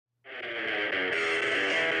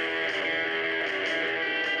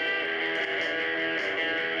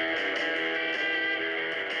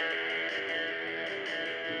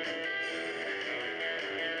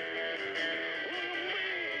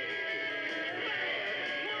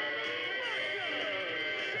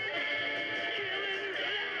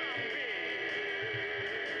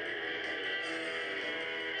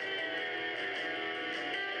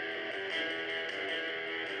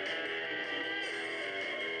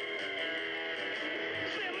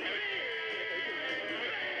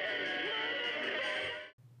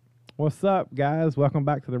What's up, guys? Welcome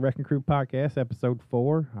back to the Wrecking Crew Podcast, episode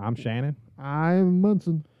 4. I'm Shannon. I'm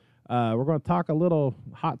Munson. We're going to talk a little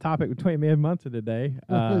hot topic between me and Munson today.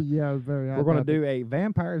 Yeah, very hot We're going to topic. do a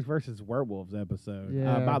vampires versus werewolves episode.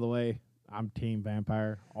 Yeah. By the way, I'm team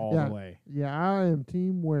vampire all the way. Yeah, I am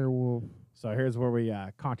team werewolf. So here's where we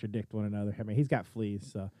contradict one another. I mean, he's got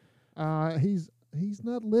fleas, so. He's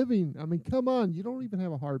not living. I mean, come on, you don't even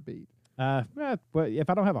have a heartbeat. But if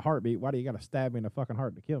I don't have a heartbeat, why do you got to stab me in the fucking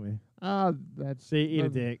heart to kill me? That's See, eat a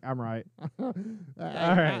dick. I'm right. All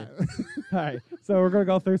right. All right. So we're going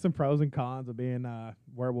to go through some pros and cons of being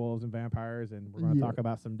werewolves and vampires, and we're going to talk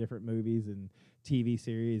about some different movies and TV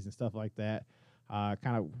series and stuff like that.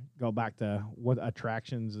 Kind of go back to what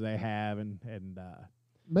attractions they have and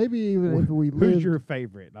Maybe even if we who's lived. your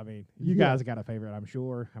favorite? I mean, you guys got a favorite, I'm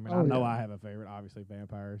sure. I mean, I know I have a favorite, obviously,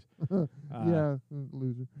 vampires. Yeah,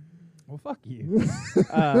 loser. Well, fuck you.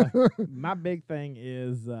 My big thing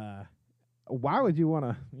is why would you want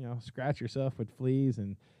to, scratch yourself with fleas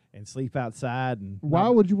and sleep outside? And Why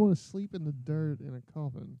would you want to sleep in the dirt in a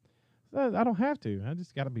coffin? I don't have to. I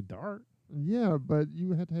just got to be dark. Yeah, but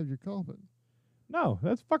you have to have your coffin. No,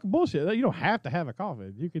 that's fucking bullshit. You don't have to have a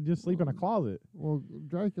coffin. You can just sleep in a closet. Well,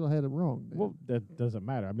 Dracula had it wrong. Then. Well, that doesn't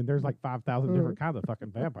matter. I mean, there's like 5,000 different kinds of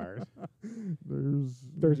fucking vampires. There's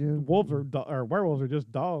wolves or werewolves are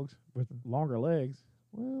just dogs with longer legs.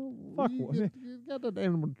 Well, fuck. You got that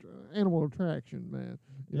animal attraction, man.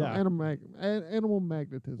 You know, animal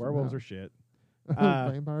magnetism. Werewolves are shit.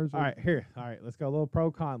 Vampires. All right, here. All right, let's go a little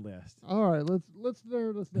pro con list. All right, let's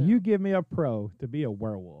narrow this down. You give me a pro to be a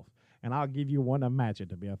werewolf, and I'll give you one to match it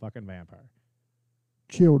to be a fucking vampire.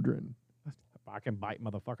 Children. I can bite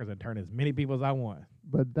motherfuckers and turn as many people as I want.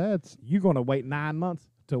 But that's you gonna wait 9 months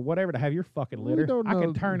to whatever to have your fucking litter. I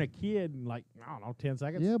can turn a kid in like, I don't know, 10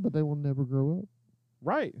 seconds. Yeah, but they will never grow up.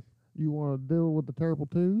 Right. You want to deal with the terrible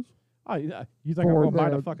twos? Oh, you think I'm gonna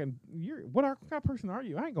bite a fucking? What kind of person are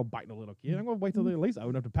you? I ain't gonna bite no little kid. I'm gonna wait till they're at least old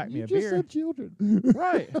enough to pack me a beer. You just said children.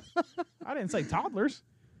 Right. I didn't say toddlers.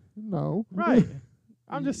 No. Right.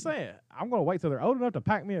 I'm just saying. I'm gonna wait till they're old enough to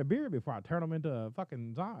pack me a beer before I turn them into a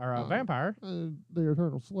fucking a vampire. The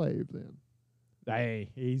eternal slave, then. Hey,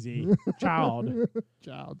 easy. Child.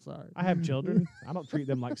 Sorry. I have children. I don't treat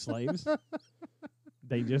them like slaves.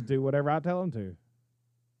 They just do whatever I tell them to.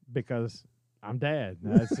 Because I'm dad.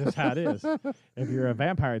 That's just how it is. If you're a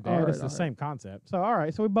vampire dad, it's the same concept. So, all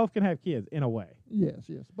right. So we both can have kids in a way.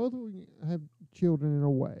 Yes. Both of we have children in a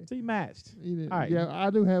way. See, matched. All right. Yeah, I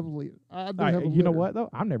do have a leader. You know what, though?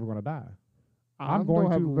 I'm never going to die. I'm going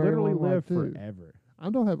to literally live forever. I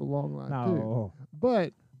don't have a long life, too.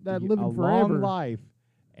 But that living forever. A long life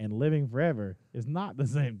and living forever is not the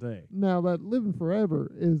same thing. Now, that living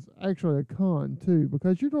forever is actually a con, too,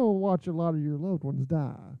 because you don't watch a lot of your loved ones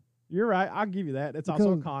die. You're right. I'll give you that. It's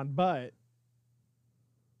also a con, but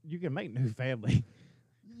you can make new family.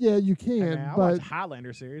 Yeah, you can. I watch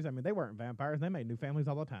Highlander series. I mean, they weren't vampires. They made new families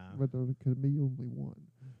all the time. But there could be only one.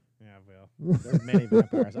 Yeah, well, there's many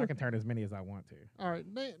vampires. I can turn as many as I want to. All right,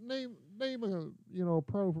 name a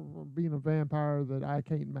pro for being a vampire that I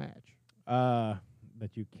can't match.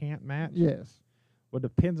 That you can't match? Yes. Well,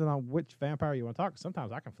 depends on which vampire you want to talk.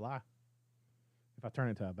 Sometimes I can fly if I turn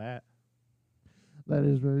into a bat. That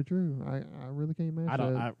is very true. I really can't match I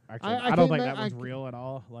don't. that. I don't think that was real at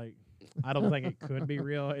all. Like, I don't think it could be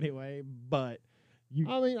real anyway. But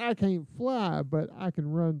I mean, I can't fly, but I can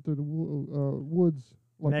run through the woods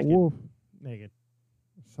like naked. a wolf. Naked.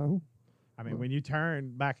 So. I mean, when you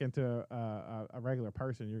turn back into a regular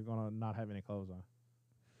person, you're gonna not have any clothes on.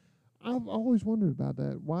 I've always wondered about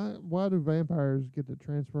that. Why do vampires get to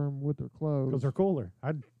transform with their clothes? Because they're cooler.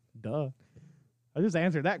 Duh. I just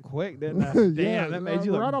answered that quick, didn't I? Damn, that made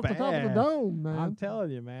you look right off bad. the top of the dome, man. I'm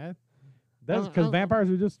telling you, man. That's because vampires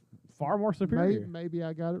are just far more superior. Maybe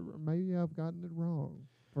I got it. Maybe I've gotten it wrong.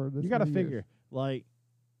 For this, you got to figure like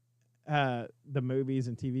the movies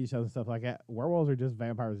and TV shows and stuff like that. Werewolves are just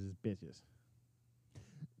vampires as bitches.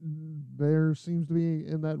 There seems to be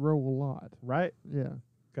in that role a lot, right? Yeah.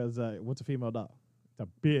 Because what's a female dog? It's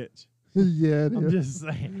a bitch. Yeah, I'm just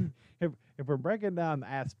saying. If we're breaking down the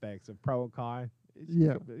aspects of pro and con,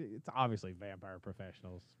 it's obviously vampire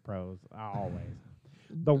professionals, pros, always.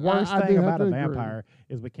 The worst thing about a vampire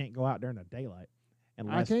is we can't go out during the daylight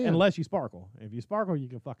unless you sparkle. If you sparkle, you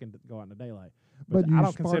can fucking go out in the daylight. But I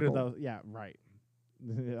don't consider those. Yeah, right.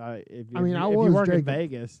 If you work in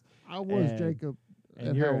Vegas, I was Jacob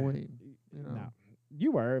at Halloween. No,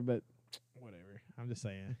 you were, but whatever. I'm just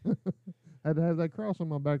saying. Had to have that cross on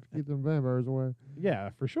my back to keep them vampires away. Yeah,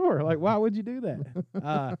 for sure. Like, why would you do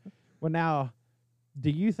that? Well, now, do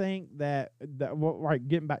you think that right,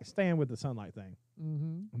 getting back, staying with the sunlight thing,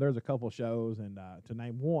 There's a couple shows, and to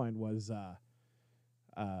name one was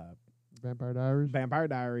Vampire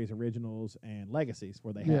Diaries originals and legacies,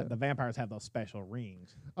 where they have the vampires have those special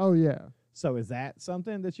rings. Oh yeah. So is that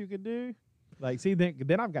something that you could do? Like, see,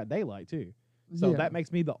 then I've got daylight too, so that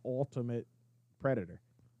makes me the ultimate predator.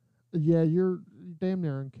 Yeah, you're damn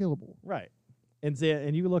near unkillable. Right, and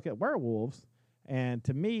you look at werewolves, and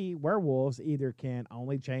to me, werewolves either can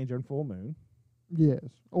only change on full moon. Yes,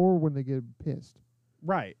 or when they get pissed.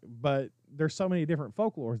 Right, but there's so many different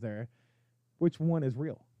folklores there. Which one is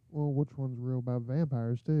real? Well, which one's real about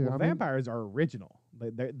vampires too? Well, vampires are original.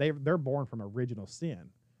 They're born from original sin.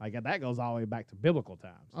 Like that goes all the way back to biblical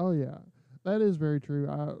times. Oh yeah, that is very true.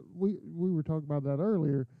 We were talking about that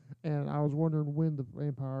earlier, and I was wondering when the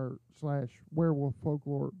vampire / werewolf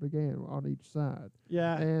folklore began on each side.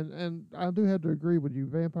 Yeah, and I do have to agree with you.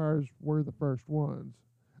 Vampires were the first ones,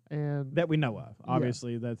 and that we know of.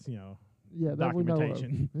 Obviously, that's documentation. That we know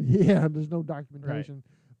of. Yeah, there's no documentation,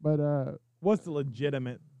 right. But what's the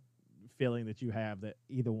legitimate feeling that you have that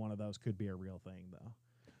either one of those could be a real thing, though?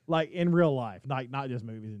 Like in real life, like not just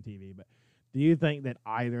movies and TV, but do you think that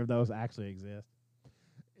either of those actually exist?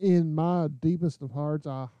 In my deepest of hearts,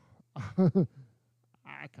 I kind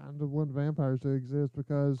of want vampires to exist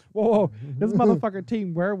because... Whoa, this motherfucker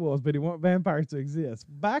team werewolves, but he want vampires to exist.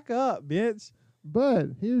 Back up, bitch. But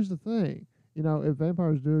here's the thing. If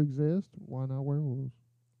vampires do exist, why not werewolves?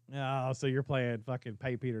 Oh, so you're playing fucking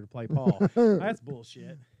pay Peter to play Paul. That's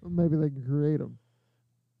bullshit. Maybe they can create them.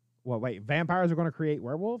 Well, wait, vampires are going to create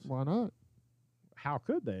werewolves? Why not? How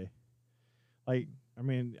could they? Like, I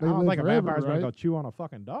mean, they I don't think forever, a vampire's right? going to go chew on a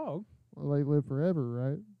fucking dog. Well, they live forever,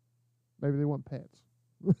 right? Maybe they want pets.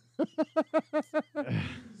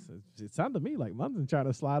 It sounded to me like Munson trying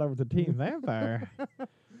to slide over to Team Vampire.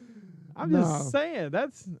 I'm just saying,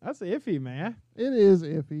 that's iffy, man. It is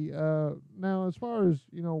iffy. Now, as far as,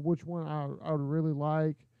 which one I would really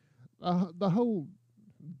like, the whole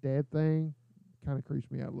dead thing kind of creeps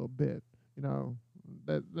me out a little bit.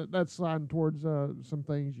 That's sliding towards some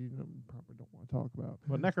things you probably don't want to talk about.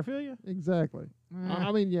 What, necrophilia? Exactly.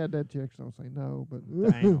 I mean, dead chicks don't say no, but...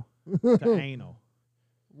 To anal. To anal.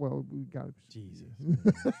 Well, we got to... Jesus.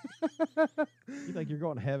 You think you're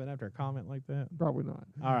going to heaven after a comment like that? Probably not.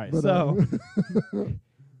 All right, but, so...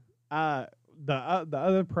 the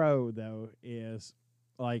other pro, though, is,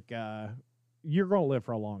 like, you're going to live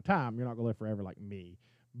for a long time. You're not going to live forever like me.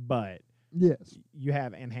 But... Yes. You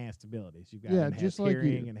have enhanced abilities. You've got enhanced just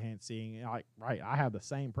hearing, like enhanced seeing. Like, right, I have the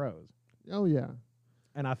same pros. Oh, yeah.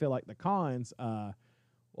 And I feel like the cons...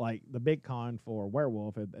 like the big con for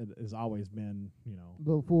werewolf it has always been,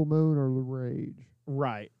 the full moon or the rage.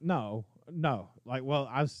 Right. No. Like, well,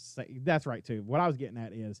 I was saying that's right too. What I was getting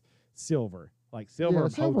at is silver. Like silver,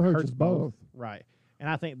 hurts both. Right. And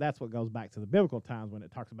I think that's what goes back to the biblical times when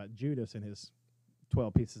it talks about Judas and his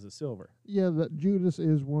 12 pieces of silver. Yeah, that Judas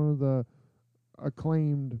is one of the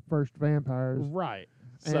acclaimed first vampires. Right.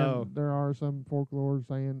 And so there are some folklore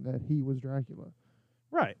saying that he was Dracula.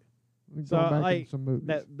 Right. So like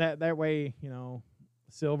that way,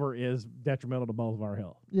 silver is detrimental to both of our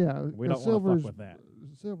health. Yeah, we don't want to fuck with that.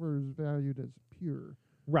 Silver is valued as pure,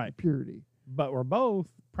 right? Purity. But we're both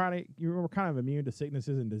we're kind of immune to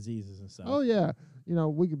sicknesses and diseases and stuff. Oh yeah,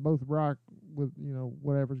 we could both rock with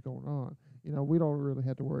whatever's going on. We don't really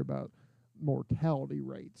have to worry about mortality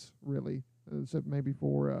rates really, except maybe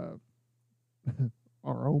for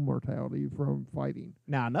our own mortality from fighting.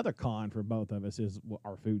 Now, another con for both of us is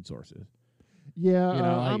our food sources. Yeah,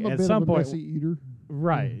 I'm a bit of a messy eater.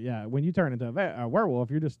 Right, yeah. When you turn into a werewolf,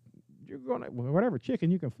 you're going to, whatever chicken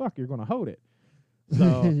you can fuck, you're going to hold it.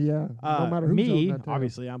 So, yeah, no matter who's me,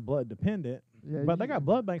 obviously, I'm blood dependent. Yeah, but they got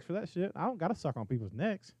blood banks for that shit. I don't got to suck on people's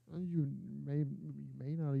necks. You may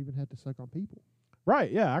not even have to suck on people.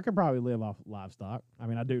 Right, yeah. I could probably live off livestock. I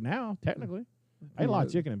mean, I do now, technically. I eat a lot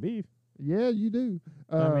of chicken and beef. Yeah, you do.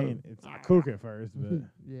 I mean, I cook it first, but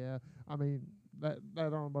yeah, I mean that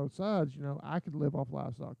on both sides. I could live off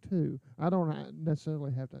livestock too. I don't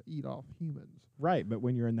necessarily have to eat off humans. Right, but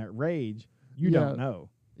when you're in that rage, you don't know.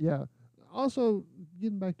 Yeah. Also,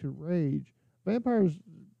 getting back to rage, vampires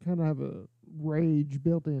kind of have a rage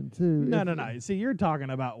built in too. No. See, you're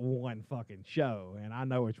talking about one fucking show, and I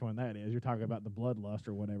know which one that is. You're talking about the Bloodlust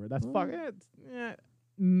or whatever. That's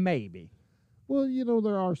maybe. Well,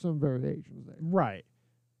 there are some variations there. Right.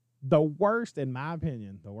 The worst, in my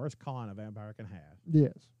opinion, the worst con a vampire can have.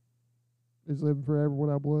 Yes. Is living forever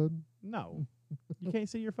without blood? No. You can't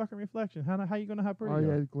see your fucking reflection. How you going to have pretty? Oh,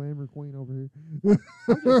 yeah, glamour queen over here.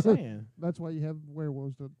 I'm just saying. That's why you have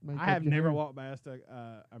werewolves to make I have never walked past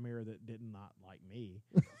a mirror that did not like me.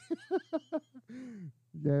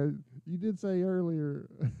 Yeah, You did say earlier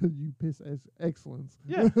you piss excellence.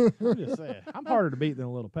 Yeah, I'm just saying. I'm harder to beat than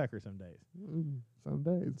a little pecker some days. Some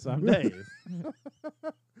days. Some days.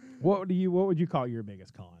 What would you call your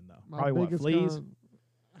biggest con though? My Probably what, fleas? con-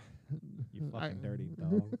 You fucking dirty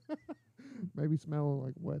dog. Maybe smelling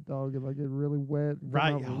like wet dog if I get really wet.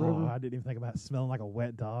 Right. Out the Oh, river. I didn't even think about smelling like a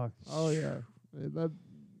wet dog. Oh yeah. That,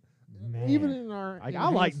 Man. even in our Like, I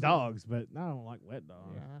like enhanced- dogs, but I don't like wet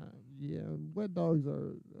dogs. Yeah, wet dogs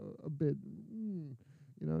are a bit.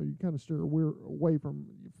 You kind of steer away from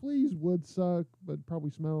fleas. Would suck, but probably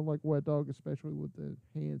smell like wet dog, especially with the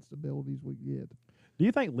enhanced abilities we get. Do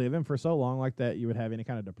you think living for so long like that you would have any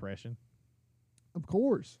kind of depression? Of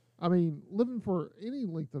course. I mean, living for any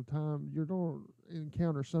length of time, you're going to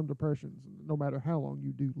encounter some depressions, no matter how long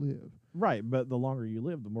you do live. Right, but the longer you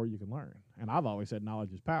live, the more you can learn. And I've always said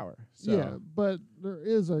knowledge is power. So. Yeah, but there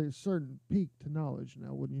is a certain peak to knowledge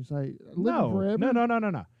now, wouldn't you say? Living No, forever?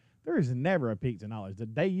 no. There is never a peak to knowledge. The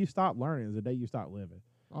day you stop learning is the day you stop living.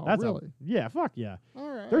 Oh, That's really? Yeah, fuck yeah. All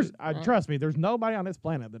right. Trust me, there's nobody on this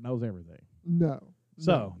planet that knows everything. No.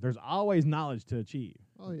 So there's always knowledge to achieve.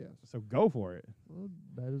 Oh, yes. So go for it. Well,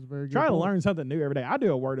 that is a very good. Try to point. learn something new every day. I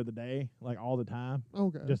do a word of the day, like all the time,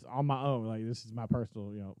 Okay. just on my own. Like this is my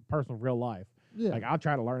personal real life. yeah. Like I'll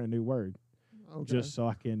try to learn a new word okay. just so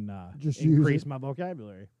I can Just use increase it. my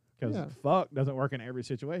vocabulary. Because Yeah. fuck doesn't work in every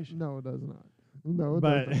situation. No, it does not. No, it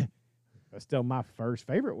But doesn't. that's still my first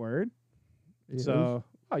favorite word. It So,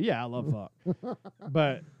 oh yeah, I love fuck. is.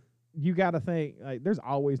 But you got to think like there's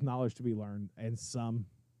always knowledge to be learned in some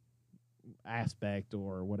aspect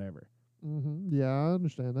or whatever. Yeah, I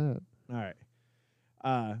understand that. All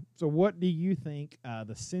right. So what do you think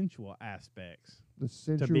the sensual aspects The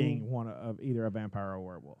sensual. to being one of either a vampire or a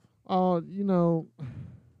werewolf?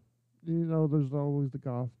 There's always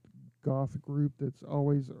the goth group that's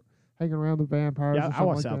always hanging around the vampires. Yeah, or I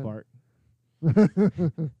watched something South Park. like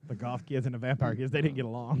The goth kids and the vampire kids, they didn't get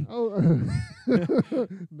along. Oh,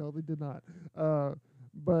 no, they did not.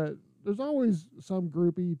 But there's always some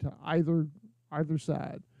groupie to either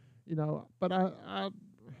side, But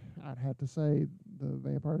I'd have to say the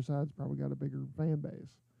vampire side's probably got a bigger fan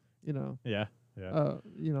base, Yeah.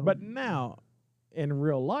 But now, in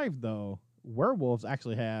real life, though, werewolves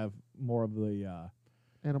actually have more of the.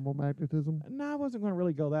 Animal magnetism. No, I wasn't going to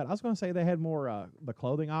really go that. I was going to say they had more the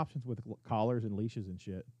clothing options with collars and leashes and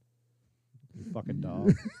shit. You fucking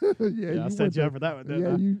dog. Yeah, I set you up for that one, didn't yeah,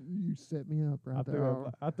 I? you set me up right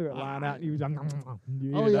there. I threw it lying out and you was like,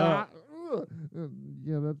 Oh yeah,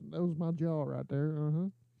 yeah. That was my jaw right there.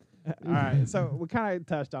 All right, so we kind of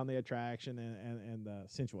touched on the attraction and the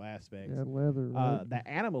sensual aspects. Yeah, leather. Right? The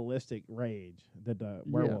animalistic rage that the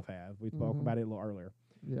werewolf has. We spoke about it a little earlier.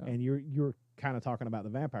 Yeah. And you're kind of talking about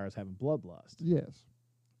the vampires having bloodlust. Yes.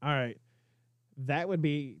 All right. That would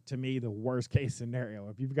be, to me, the worst case scenario.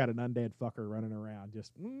 If you've got an undead fucker running around,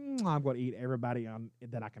 just, I'm going to eat everybody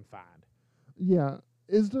that I can find. Yeah.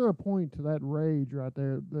 Is there a point to that rage right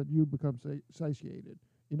there that you become satiated?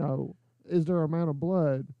 Is there an amount of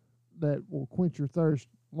blood that will quench your thirst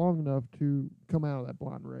long enough to come out of that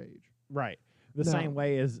blind rage? Right. The No. same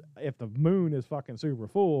way as if the moon is fucking super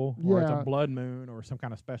full, or it's a Yeah. blood moon, or some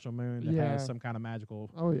kind of special moon that Yeah. has some kind of magical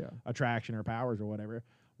Oh yeah. attraction or powers or whatever.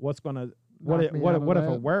 What's going to Knock me out of what if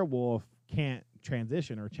a that. werewolf can't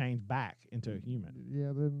transition or change back into a human?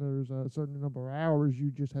 Yeah. Then there's a certain number of hours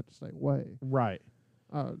you just have to stay away. Right.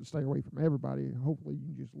 Stay away from everybody. Hopefully, you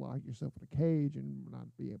can just lock yourself in a cage and not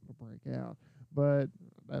be able to break out. But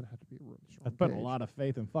that'd have to be a really strong. That's putting a cage. lot of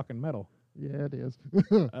faith in fucking metal. Yeah, it is.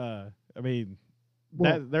 I mean,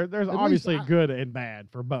 Well, there's at obviously least good and bad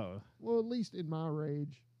for both. Well, at least in my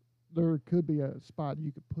rage, there could be a spot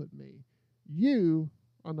you could put me. You,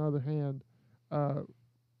 on the other hand,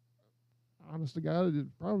 honest to God, is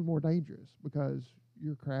probably more dangerous because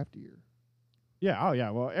you're craftier. Yeah. Oh, yeah.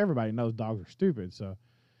 Well, everybody knows dogs are stupid. So,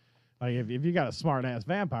 like, if you got a smart ass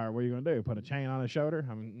vampire, what are you gonna do? Put a chain on his shoulder?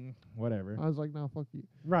 I mean, whatever. I was like, no, fuck you.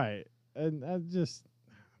 Right. And I just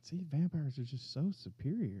see vampires are just so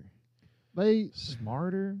superior. They,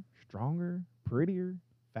 Smarter, stronger, prettier,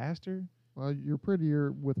 faster. well, you're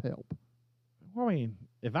prettier with help. Well, I mean,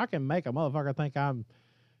 if I can make a motherfucker think I'm,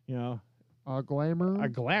 Glamour. a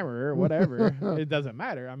glamour or whatever, it doesn't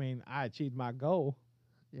matter. I mean, I achieved my goal.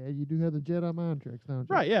 Yeah, you do have the Jedi mind tricks, don't you?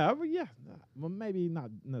 Right, yeah. Yeah. Well, maybe not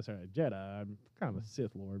necessarily a Jedi. I'm kind of a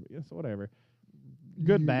Sith Lord, but yes, whatever.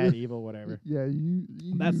 Good, You- bad, evil, whatever. Yeah, you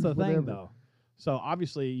That's use the thing, whatever. though. So,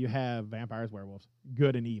 obviously, you have vampires, werewolves,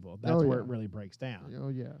 good and evil. That's Oh, where yeah. it really breaks down. Oh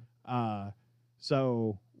yeah.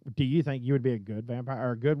 So, do you think you would be a good vampire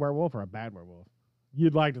or a good werewolf or a bad werewolf?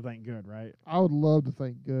 You'd like to think good, right? I would love to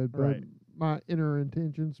think good, but Right. my inner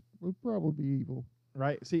intentions would probably be evil.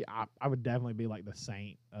 Right? See, I would definitely be like the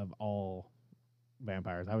saint of all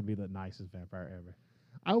vampires. I would be the nicest vampire ever.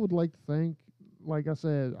 I would like to think, like I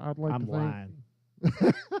said, I'd like I'm to lying.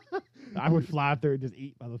 think. I would fly through and just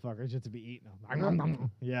eat motherfuckers just to be eating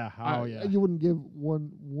them. Yeah. Oh, yeah. You wouldn't give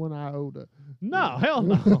one iota. No, hell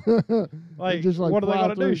no. Like, Just like what are they fly going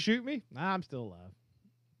to do? through. Shoot me? Nah, I'm still alive.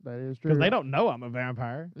 That is true. Because they don't know I'm a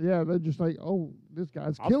vampire. Yeah, they're just like, oh, this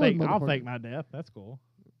guy's I'll killing I'll motherfuckers. fake my death. That's cool.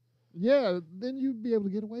 Yeah, then you'd be able to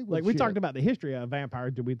get away with Like, we shit. talked about the history of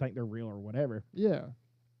vampires. Do we think they're real or whatever? Yeah.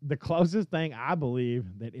 The closest thing I believe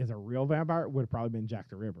that is a real vampire would have probably been Jack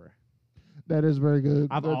the Ripper. That is very good.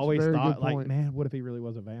 I've That's a always very thought, good like, point. man, what if he really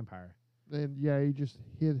was a vampire? And yeah, he just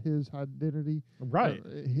hid his identity, Right.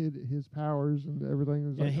 hid his powers and everything. It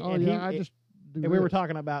was like, And I just do. And we were this.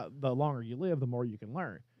 talking about the longer you live, the more you can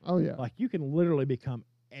learn. Oh yeah, Like, you can literally become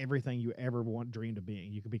everything you ever dreamed of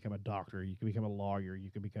being. You can become a doctor. You can become a lawyer. You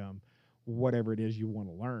can become whatever it is you want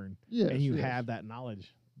to learn. yes, And you yes. have that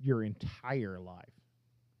knowledge your entire life.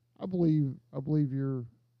 I believe you're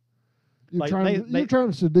Like, you're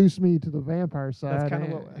trying to seduce me to the vampire side. That's kind of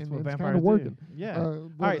and, what, that's and what it's vampires kind of working. do. Yeah.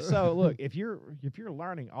 All But, right. So look, if you're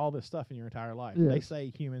learning all this stuff in your entire life, they Yes.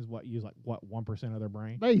 say humans use 1% of their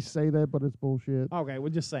brain. they say that, but it's bullshit. Okay,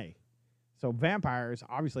 we'll just say. So vampires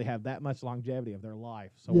obviously have that much longevity of their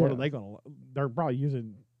life. So what Yeah. are they going to? They're probably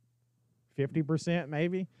using 50%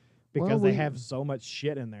 maybe, because Well, they have so much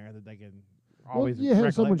shit in there that they can always. you have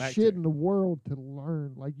so recollect much back shit to. in the world to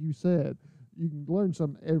learn. Like you said, you can learn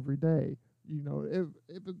something every day. You know, if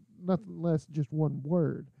it's nothing less just one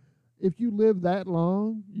word. If you live that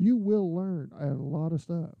long, you will learn a lot of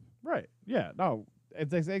stuff. Right. Yeah. No.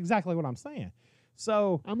 It's exactly what I'm saying.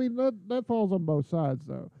 So I mean, that falls on both sides,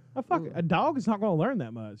 though. a dog is not going to learn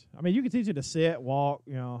that much. I mean, you can teach it to sit, walk.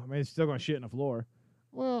 You know, I mean, it's still going to shit in the floor.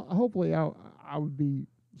 Well, hopefully, I would be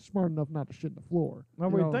smart enough not to shit in the floor. I you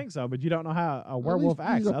would know. think so, but you don't know how a At werewolf least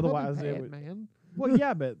acts. use a puppy Otherwise, it pad, would. man. Well,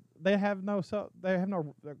 yeah, but they have no self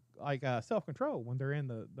control when they're in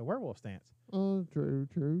the werewolf stance. True.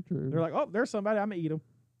 They're like, oh, there's somebody, I'm gonna eat them.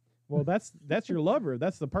 Well, that's your lover.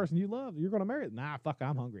 That's the person you love. You're gonna marry. Nah, fuck,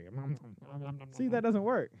 I'm hungry. See, that doesn't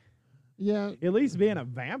work. Yeah, At least being a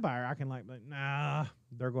vampire, I can like nah,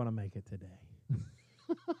 they're gonna make it today.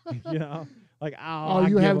 You know, like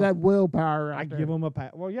you have that willpower. I give them a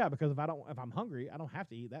pat. Well, yeah, because if I'm hungry, I don't have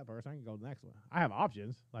to eat that person. I can go to the next one. I have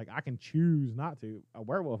options. Like I can choose not to. A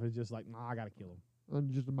werewolf is just like, nah, I gotta kill him.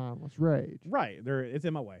 Just a mindless rage. Right, it's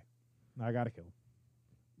in my way. I gotta kill him.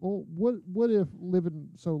 Well, what if living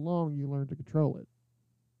so long you learn to control it?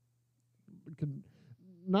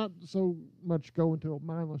 Not so much go into a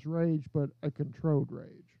mindless rage, but a controlled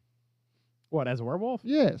rage. What, as a werewolf?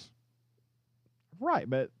 Yes, Right,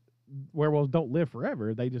 but werewolves don't live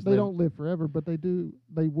forever. They just they live. don't live forever, but they do.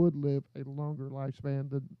 They would live a longer lifespan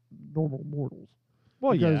than normal mortals.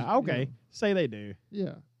 Well, because, yeah, okay. you know, Say they do.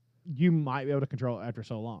 Yeah, You might be able to control it after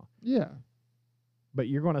so long. yeah. But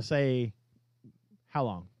you're going to say, how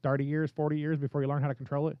long? 30 years, 40 years before you learn how to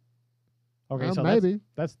control it? Okay, so maybe.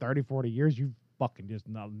 that's 30, 40 years. You fucking just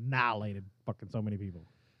annihilated fucking so many people.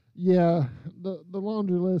 Yeah, the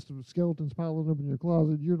laundry list of skeletons piling up in your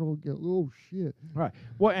closet, you're gonna go, oh shit. Right.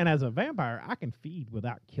 Well, and as a vampire, I can feed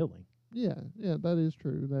without killing. Yeah, that is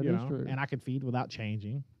true. That you is know? true. And I can feed without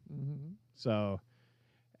changing. Mm-hmm. So,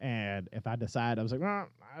 and if I decide, I was like, well,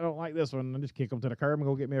 I don't like this one, I'll just kick them to the curb and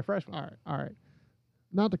go get me a fresh one. All right.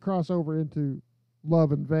 Not to cross over into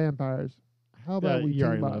love and vampires. How about we you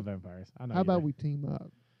already team love up? vampires. I know. How you about do. we team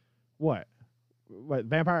up? What,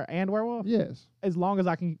 vampire and werewolf? Yes. As long as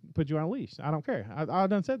I can put you on a leash. I don't care. I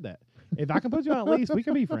done said that. If I can put you on a leash, we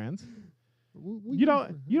can be friends. You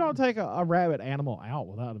don't take a rabid animal out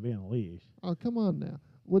without it being a leash. Oh, come on now.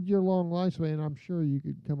 With your long lifespan, I'm sure you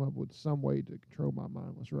could come up with some way to control my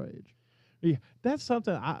mindless rage. Yeah, that's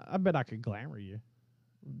something I bet I could glamour you.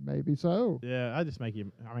 Maybe so. Yeah, I just make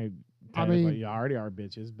you. I mean, I mean- technically you already are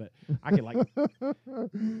bitches, but I could like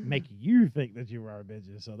make you think that you are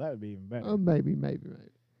bitches, so that would be even better. Maybe.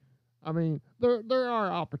 I mean, there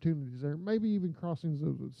are opportunities there. Maybe even crossings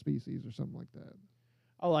of species or something like that.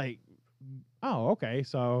 Okay,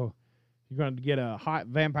 so you're going to get a hot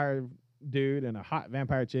vampire dude and a hot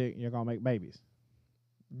vampire chick, and you're going to make babies.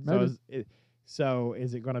 Maybe. So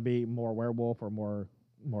is it going to be more werewolf or more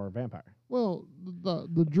vampire? Well,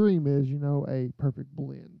 the dream is, a perfect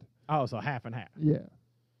blend. Oh, so half and half. Yeah.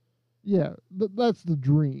 That's the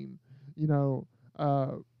dream.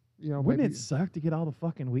 Wouldn't Wouldn't maybe, it suck to get all the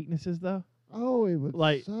fucking weaknesses though? Oh, it would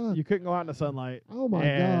Like suck. you couldn't go out in the sunlight. Oh my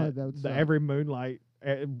and God, that would suck. every moonlight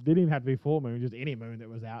It didn't even have to be full moon, just any moon that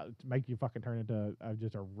was out to make you fucking turn into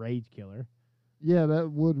just a rage killer. Yeah, that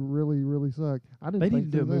would really, really suck. I didn't. They think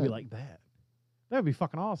need to do a movie that. like that. That would be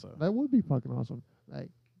fucking awesome. That would be fucking awesome. Hey,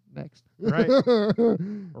 next. Right.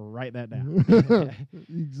 Write that down.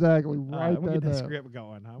 Exactly. Write we'll that get that down. script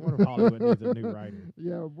going. I wonder if Hollywood needs a new writer.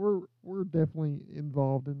 Yeah, we're definitely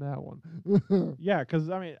involved in that one. Yeah, because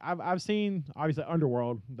I mean, I've seen obviously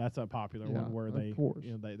Underworld. That's a popular Yeah, one where of they course.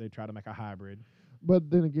 they try to make a hybrid.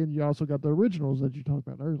 But then again, you also got the originals that you talked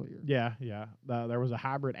about earlier. Yeah. There was a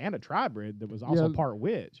hybrid and a tribrid that was also part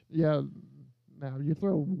witch. Yeah. Now you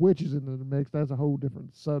throw witches into the mix, that's a whole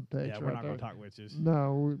different subtext. Yeah, we're not going to talk witches.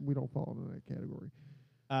 No, we don't fall into that category.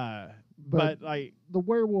 But like the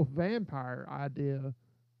werewolf vampire idea,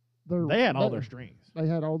 they had all their strengths. They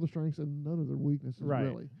had all the strengths and none of their weaknesses, Right.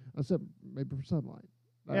 really, except maybe for sunlight.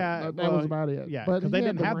 Yeah, that was about it. Yeah, but because they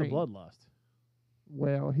didn't have ring. the bloodlust.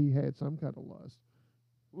 Well, he had some kind of lust.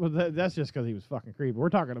 Well, that's just because he was fucking creepy. We're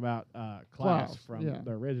talking about Klaus from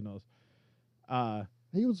the originals.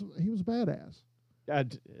 He was badass.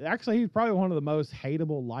 Actually, he's probably one of the most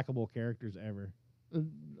hateable, likable characters ever.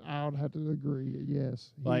 I would have to agree.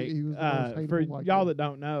 Yes, he was the most hateable, for likable. y'all that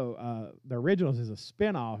don't know, the originals is a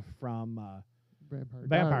spinoff from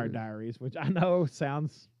Vampire Diaries, which I know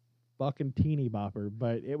sounds fucking teeny bopper,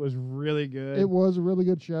 but it was really good. It was a really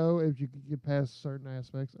good show if you could get past certain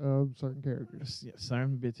aspects of certain characters. Yeah,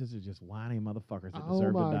 some bitches are just whiny motherfuckers that Oh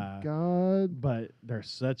deserve my to die. God! But they're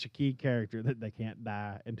such a key character that they can't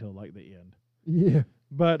die until like the end. Yeah.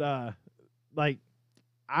 But like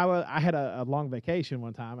I had a long vacation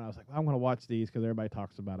one time, and I was like, well, I'm going to watch these because everybody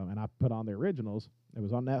talks about them. And I put on the originals. It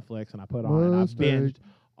was on Netflix, and I put on and I binged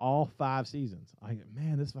all 5 seasons. I go,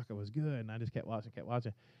 man, this fucker was good, and I just kept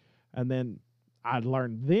watching. And then I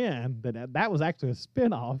learned then that was actually a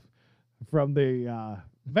spinoff from the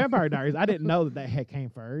Vampire Diaries. I didn't know that came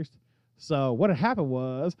first. So what had happened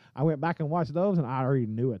was I went back and watched those, and I already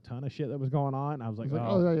knew a ton of shit that was going on. And I was like,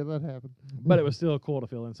 oh yeah, that happened. But it was still cool to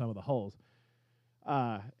fill in some of the holes.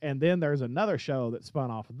 And then there's another show that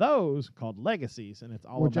spun off of those called Legacies, and it's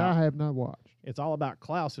all which about, I have not watched. It's all about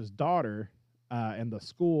Klaus's daughter and the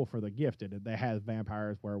school for the gifted. They have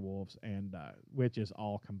vampires, werewolves, and witches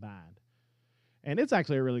all combined. And it's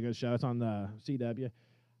actually a really good show. It's on the CW.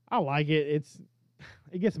 I like it.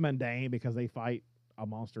 It gets mundane because they fight a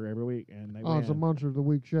monster every week, and they win. It's a Monster of the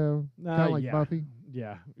Week show, kind of like Buffy.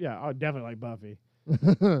 Yeah, I definitely like Buffy.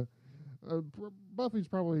 Buffy's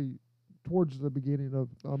probably towards the beginning of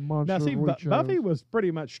a Monster of the Week show. Buffy was pretty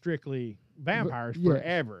much strictly vampires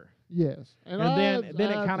forever. Yes, and then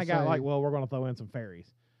it kind of got like, well, we're going to throw in some fairies.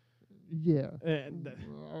 Yeah,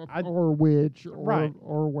 or a witch, or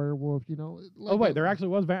a werewolf. Like wait, there actually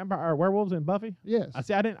was vampire or werewolves in Buffy? Yes.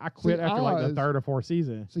 I quit after like the 3rd or 4th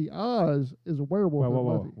season. See, Oz is a werewolf.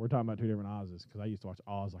 Whoa. We're talking about 2 different Oz's because I used to watch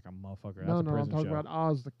Oz like a motherfucker. No, I'm talking about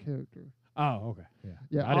Oz the character. Oh, okay,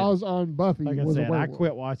 yeah. Oz on Buffy like was I said, a werewolf. I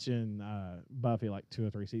quit watching Buffy like 2 or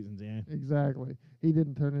 3 seasons in. Exactly, he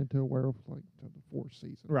didn't turn into a werewolf like to the 4th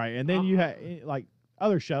season. Right, and then you had like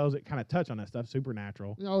other shows that kind of touch on that stuff.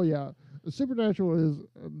 Supernatural. Oh yeah, Supernatural is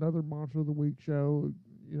another Monster of the Week show.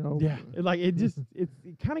 Yeah,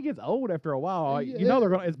 it kind of gets old after a while. Like,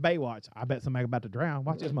 it's Baywatch. I bet somebody about to drown.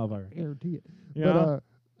 Watch this motherfucker. Guarantee it. Yeah. But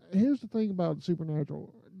here's the thing about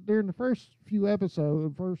Supernatural. During the first few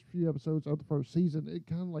episodes of the first season, it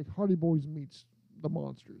kind of like Hardy Boys meets the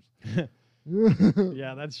monsters.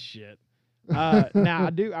 Yeah, that's shit. Now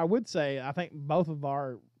I would say I think both of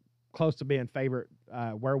our close to being favorite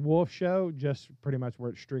werewolf show, just pretty much where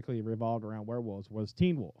it strictly revolved around werewolves, was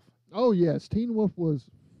Teen Wolf. Oh yes, Teen Wolf was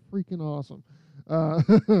freaking awesome.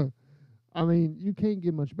 I mean, you can't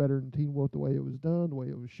get much better than Teen Wolf, the way it was done, the way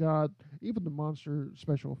it was shot, even the monster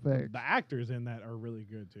special effects. The actors in that are really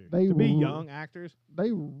good too. To be young actors,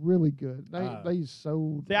 they were really good. They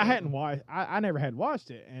so. See, I hadn't watched. I never had watched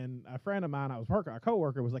it, and a friend of mine, a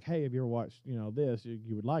coworker, was like, "Hey, have you ever watched this?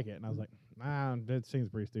 You would like it." And I was like, "Nah, that seems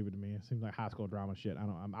pretty stupid to me. It seems like high school drama shit.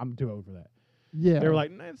 I'm too old for that." Yeah, they were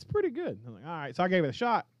like, nah, "It's pretty good." I was like, "All right," so I gave it a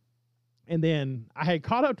shot, and then I had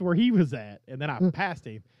caught up to where he was at, and then I passed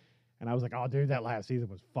him. And I was like, "Oh, dude, that last season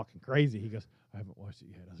was fucking crazy." He goes, "I haven't watched it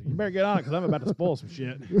yet." I was like, "You better get on it because I'm about to spoil some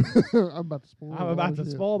shit." I'm about to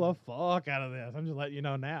spoil the fuck out of this. I'm just letting you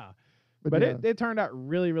know now. But it turned out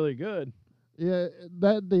really, really good. Yeah,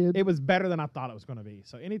 that did. It was better than I thought it was going to be.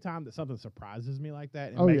 So anytime that something surprises me like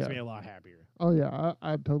that, it makes me a lot happier. Oh, yeah,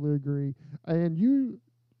 I totally agree. And you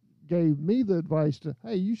gave me the advice to,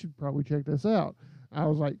 hey, you should probably check this out. I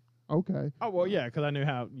was like, okay. Oh, well, yeah, because I knew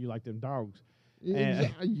how you like them dogs.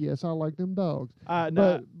 Yes, I like them dogs.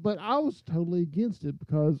 No. But I was totally against it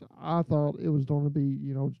because I thought it was going to be,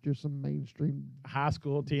 just some mainstream high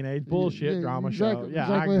school teenage bullshit drama show. Yeah,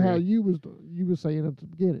 exactly I agree. how you was saying at the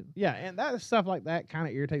beginning. Yeah, and that stuff like that kind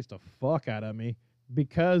of irritates the fuck out of me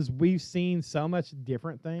because we've seen so much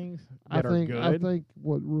different things that are good. I think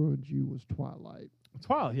what ruined you was Twilight.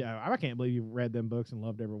 Twilight, yeah. I can't believe you read them books and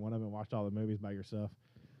loved every one of them and watched all the movies by yourself.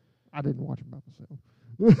 I didn't watch them by myself.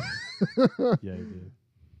 Yeah, you did.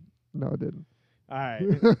 No, I didn't. All right.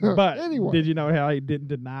 But anyway, did you know how he didn't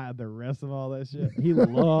deny the rest of all that shit? He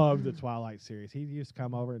loved the Twilight series. He used to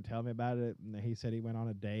come over and tell me about it. And he said he went on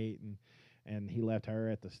a date and he left her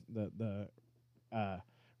at the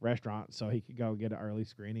restaurant so he could go get an early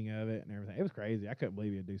screening of it and everything. It was crazy. I couldn't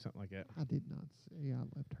believe he'd do something like that. I did not say I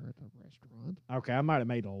left her at the restaurant. Okay, I might have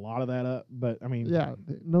made a lot of that up, but I mean, yeah,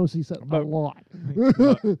 notice he said a lot.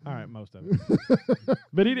 All right, most of it.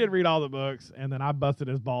 But he did read all the books, and then I busted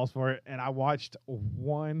his balls for it, and I watched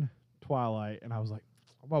one Twilight, and I was like,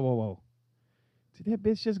 whoa. Did that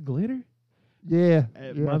bitch just glitter? Yeah.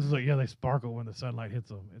 And Mons was like, yeah, they sparkle when the sunlight hits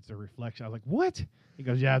them. It's a reflection. I was like, what? He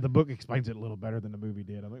goes, yeah, the book explains it a little better than the movie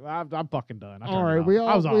did. I'm like, well, I'm fucking done. All right, we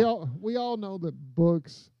all know that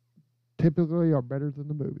books typically are better than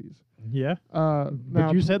the movies. Yeah.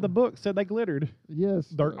 But you said the book said they glittered.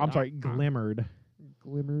 Yes. I'm sorry, glimmered.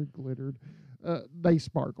 Glittered. They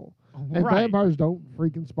sparkle. And Right. vampires don't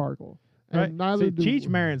freaking sparkle. Right. And neither do Cheech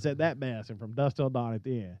Marin said that best, and from Dusk Till Dawn at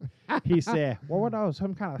the end. He said, what were those,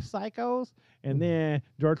 some kind of psychos? And then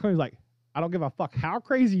George Clooney's like, I don't give a fuck how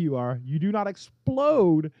crazy you are. You do not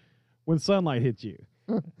explode when sunlight hits you.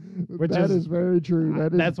 That is very true.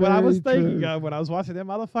 That's what I was thinking of when I was watching them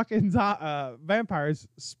motherfucking vampires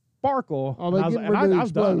sparkle. Oh, I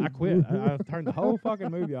was done. I quit. I turned the whole fucking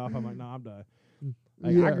movie off. I'm like, no, I'm done.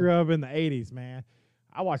 Like, I grew up in the 80s, man.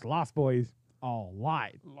 I watched Lost Boys all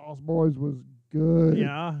night. Lost Boys was good.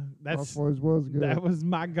 Yeah, Lost Boys was good. That was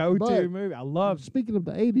my go-to movie. I love. Speaking of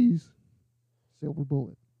the 80s, Silver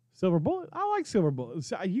Bullet. Silver Bullet. I like Silver Bullet.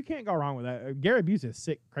 You can't go wrong with that. Gary Busey is a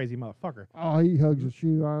sick, crazy motherfucker. Oh, he hugs a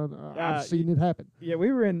shoe. I've seen it happen. Yeah,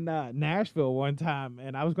 we were in Nashville one time,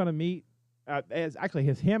 and I was going to meet.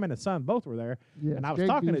 Him and his son both were there. Yes, and I was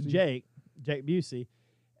talking to Jake Busey,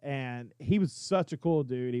 and he was such a cool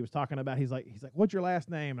dude. He was talking about, he's like, what's your last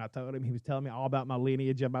name? And I told him, he was telling me all about my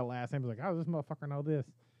lineage of my last name. He was like, how does this motherfucker know this?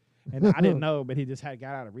 And I didn't know, but he just got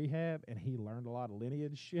out of rehab, and he learned a lot of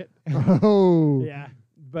lineage shit. Oh. Yeah.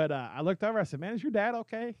 But I looked over, I said, man, is your dad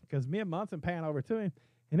okay? Because me and Munson pan over to him,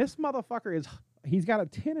 and this motherfucker he's got a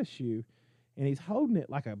tennis shoe, and he's holding it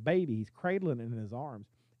like a baby. He's cradling it in his arms,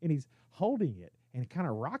 and he's holding it and kind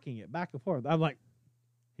of rocking it back and forth. I'm like,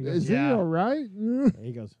 he goes, is he all right?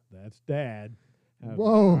 He goes, that's Dad.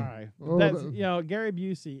 Whoa. All right. That's, Gary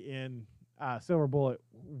Busey in Silver Bullet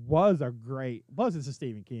was it's a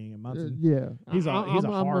Stephen King and Munson. Yeah. He's a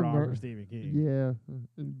hard on for Stephen King. Yeah.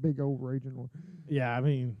 Big old raging one. Yeah, I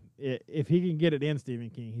mean, if he can get it in Stephen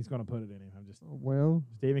King, he's going to put it in him.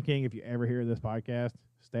 Stephen King, if you ever hear this podcast,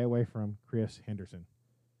 stay away from Chris Henderson.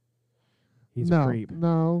 He's a creep.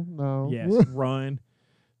 No. Yes, run.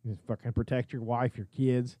 Just fucking protect your wife, your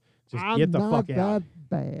kids. Just get the fuck out. Not that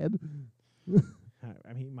bad.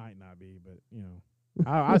 I mean, he might not be, but,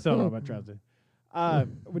 I still don't know if I trust it.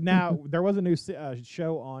 Now, there was a new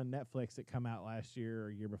show on Netflix that came out last year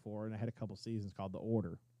or year before, and it had a couple seasons called The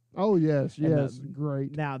Order. Oh, yes,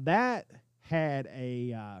 great. Now, that had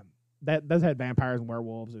that does have vampires and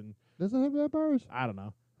werewolves. And does it have vampires? I don't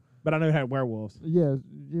know. But I know it had werewolves. Yes,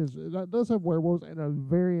 that does have werewolves and a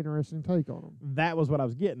very interesting take on them. That was what I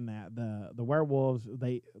was getting at. The werewolves,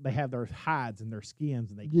 they have their hides and their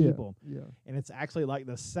skins, and they keep them. Yeah. And it's actually like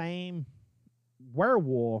the same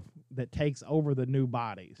werewolf that takes over the new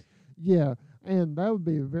bodies. Yeah, and that would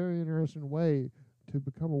be a very interesting way to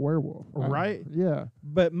become a werewolf. Right? Yeah.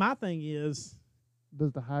 But my thing is...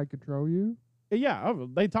 Does the hide control you? Yeah,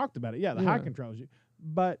 they talked about it. Yeah, the hide controls you.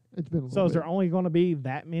 But it's been is there only going to be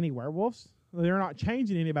that many werewolves? They're not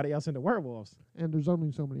changing anybody else into werewolves. And there's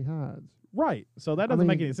only so many hides. Right. So that doesn't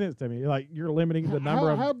make any sense to me. Like, you're limiting the number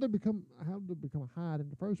of... How did they become a hide in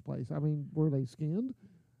the first place? I mean, were they skinned?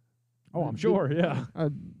 Oh, I'm sure, yeah.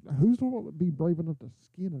 Who's going to be brave enough to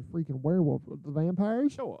skin a freaking werewolf? The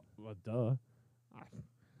vampires? Sure. Well, duh.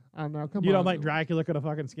 I know, come on. You don't think Dracula could have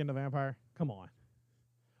fucking skinned a vampire? Come on.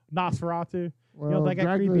 Nosferatu? Well, you don't think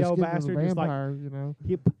that creepy old bastard vampire, just like...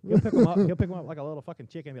 He'll pick him up. He'll pick him up like a little fucking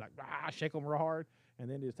chicken and be like, shake him real hard,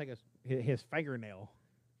 and then just take his fingernail.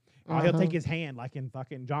 He'll take his hand like in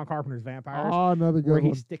fucking John Carpenter's Vampires. Oh, another good where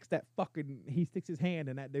one. He sticks his hand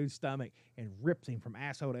in that dude's stomach and rips him from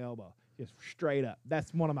asshole to elbow. It's straight up.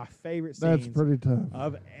 That's one of my favorite That's scenes pretty tough.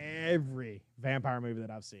 of every vampire movie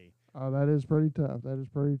that I've seen. Oh, that is pretty tough. That is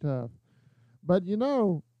pretty tough. But you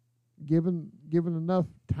know, given enough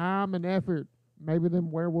time and effort, maybe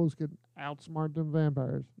them werewolves could outsmart them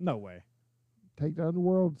vampires. No way. Take the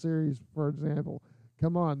Underworld series, for example.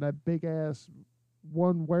 Come on, that big ass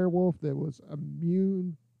one werewolf that was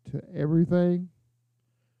immune to everything.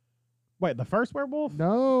 Wait, the first werewolf?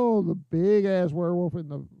 No, the big ass werewolf in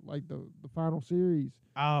the final series.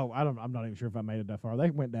 Oh, I'm not even sure if I made it that far.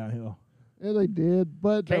 They went downhill. Yeah, they did,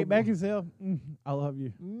 but Kate Beckinsale, I love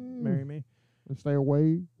you. Marry me. And stay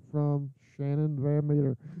away from Shannon Van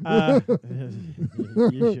Meter.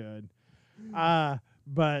 You should.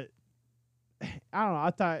 But I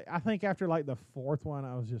don't know. I think after like the fourth one,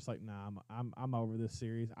 I was just like, nah, I'm over this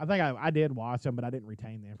series. I think I did watch them, but I didn't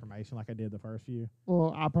retain the information like I did the first few.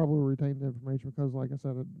 Well, I probably retained the information because, like I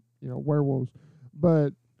said, werewolves.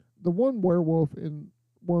 But the one werewolf in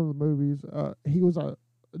one of the movies, he was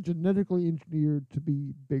genetically engineered to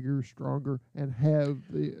be bigger, stronger, and have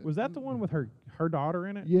the. Was that the one with her daughter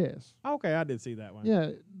in it? Yes. Okay, I did see that one.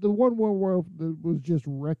 Yeah, the one werewolf that was just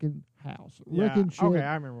wrecking house, wrecking shit. Okay,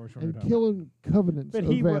 I remember which one and killing covenants of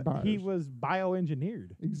vampires. He was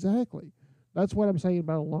bioengineered. Exactly. That's what I'm saying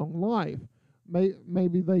about a long life.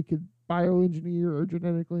 Maybe they could bioengineer or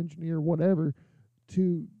genetically engineer whatever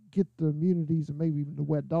to get the immunities and maybe even the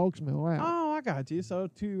wet dog smell out. Oh, I got you. So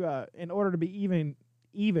in order to be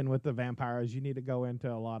even with the vampires, you need to go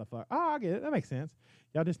into a lot of fuck. Oh, I get it. That makes sense.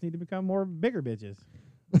 Y'all just need to become more bigger bitches.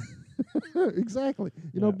 Exactly.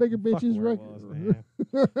 Bigger bitches.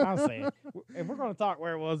 I'll say it. If we're going to talk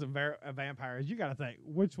werewolves and vampires, you got to think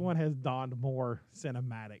which one has donned more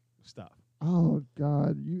cinematic stuff. Oh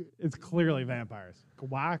God, it's clearly vampires.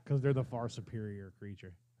 Why? Because they're the far superior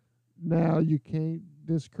creature. Now you can't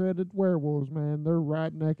discredit werewolves, man. They're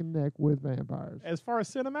right neck and neck with vampires. As far as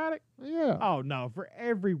cinematic? Yeah. Oh no, for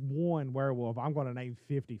every one werewolf, I'm going to name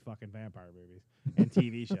 50 fucking vampire movies and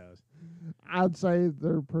TV shows. I'd say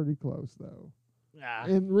they're pretty close though.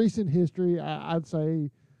 In recent history, I'd say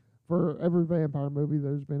for every vampire movie,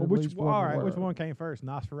 there's been at least one. All right, which one came first,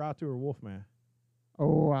 Nosferatu or Wolfman?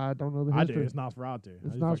 Oh, I don't know the history. I do. It's Nosferatu.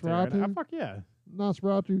 It's Nosferatu? Fuck yeah.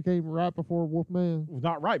 Nosferatu came right before Wolfman?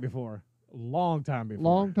 Not right before. Long time before.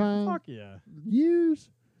 Long time? Fuck yeah. Years?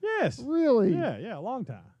 Yes. Really? Yeah, a long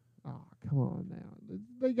time. Oh, come on now.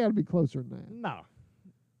 They got to be closer than that. No.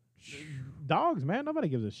 Dogs, man. Nobody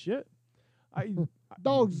gives a shit.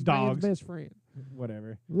 Dogs. Man's best friend.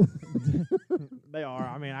 Whatever. They are.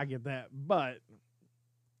 I mean, I get that. But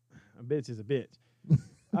a bitch is a bitch.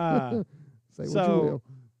 Say what you will.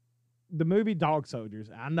 The movie Dog Soldiers,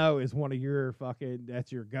 I know is one of your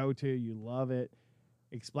that's your go-to. You love it.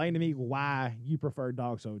 Explain to me why you prefer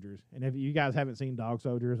Dog Soldiers. And if you guys haven't seen Dog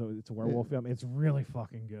Soldiers, it's a werewolf film. It's really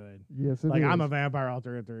fucking good. Yes, it is. I'm a vampire all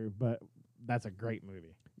through and through, but that's a great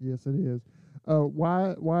movie. Yes, it is.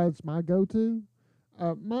 Why it's my go-to?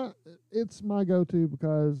 It's my go-to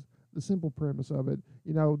because the simple premise of it.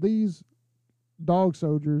 These dog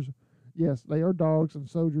soldiers, yes, they are dogs and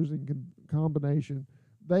soldiers in combination.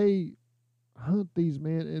 They hunt these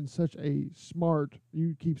men in such a smart,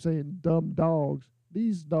 you keep saying dumb dogs.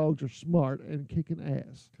 These dogs are smart and kicking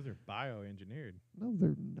ass. Because they're bioengineered. No,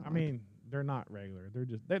 they're not. I mean, they're not regular. They're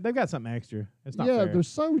just, they've got something extra. It's not fair. They're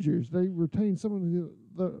soldiers. They retain some of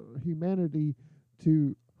the humanity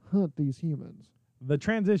to hunt these humans. The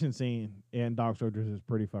transition scene in Dog Soldiers is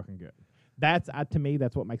pretty fucking good. That's to me,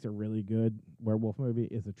 that's what makes a really good werewolf movie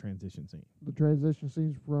is the transition scene. The transition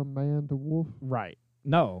scenes from man to wolf? Right.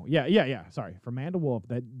 No. Yeah. Sorry. From man to wolf,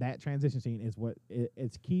 that transition scene is what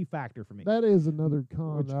it's key factor for me. That is another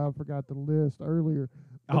con that I forgot to list earlier.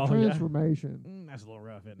 The transformation. Yeah? That's a little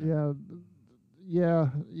rough, isn't it?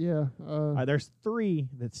 Yeah. There's three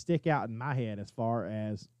that stick out in my head as far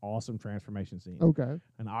as awesome transformation scenes. Okay.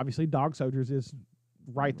 And obviously Dog Soldiers is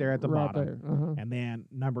right there at the bottom. There. Uh-huh. And then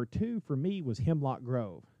number 2 for me was Hemlock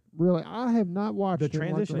Grove. Really? I have not watched the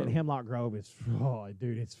transition in Hemlock Grove is,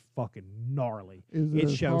 dude, it's fucking gnarly. Is it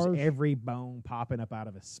shows every bone popping up out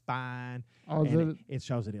of his spine. And it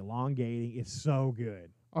shows it elongating. It's so good.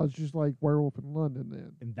 I was just like Werewolf in London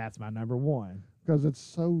then. And that's my number 1. Because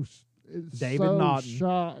it's David Naughton.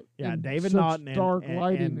 Shot. Yeah, David Naughton dark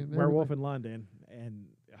lighting and Werewolf in London. And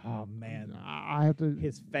oh man, I have to.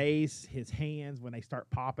 His face, his hands when they start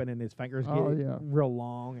popping, and his fingers get real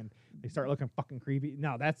long, and they start looking fucking creepy.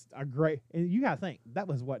 No, that's a great. And you gotta think that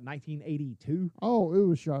was what 1982. Oh, it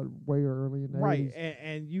was shot way early in the 80s.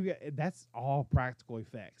 And you get that's all practical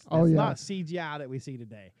effects. That's not CGI that we see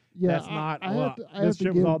today. Yeah, that's not. This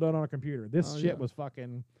shit was all done on a computer. This shit was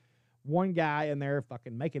fucking. one guy in there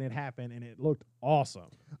fucking making it happen, and it looked awesome.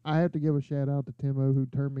 I have to give a shout out to Timo, who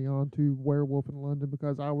turned me on to Werewolf in London,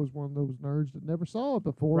 because I was one of those nerds that never saw it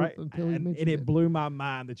before until he mentioned it. And it blew my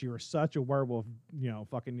mind that you were such a werewolf,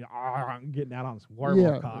 fucking getting out on this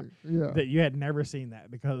werewolf cock, that you had never seen that,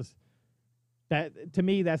 because that, to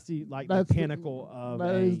me, that's the pinnacle of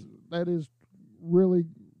that is really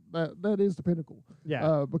that is the pinnacle.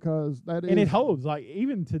 Yeah, because that is, and it holds. Like,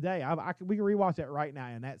 even today, we can rewatch that right now,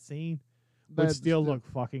 and that scene would still look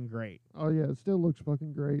fucking great. Oh yeah, it still looks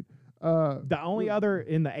fucking great. The only other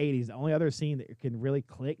in the 80s, the only other scene that can really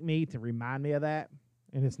click me to remind me of that,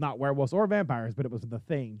 and it's not werewolves or vampires, but it was The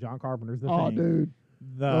Thing. John Carpenter's The Thing. Oh, dude.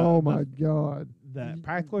 My God. The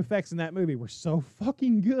practical effects in that movie were so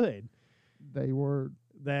fucking good. They were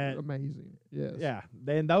amazing. Yes. Yeah.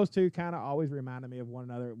 Then those two kind of always reminded me of one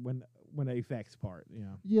another when the effects part,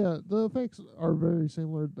 Yeah, the effects are very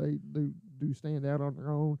similar. They do stand out on their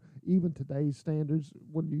own, even today's standards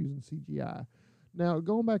when using CGI. Now,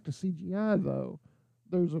 going back to CGI, though,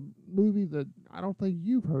 there's a movie that I don't think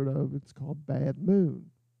you've heard of. It's called Bad Moon.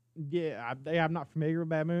 Yeah, I'm not familiar with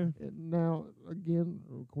Bad Moon. Now, again,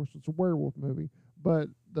 of course, it's a werewolf movie, but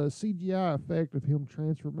the CGI effect of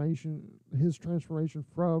his transformation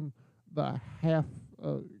from the kind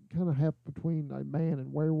of half between a man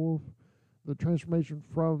and werewolf, the transformation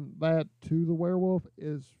from that to the werewolf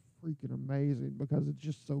is freaking amazing, because it's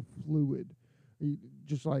just so fluid. He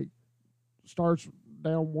just starts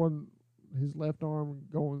down his left arm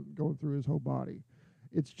going through his whole body.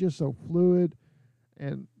 It's just so fluid,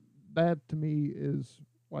 and that to me is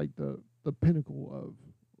like the pinnacle of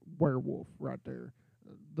werewolf right there.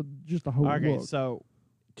 Just the whole look. Okay, so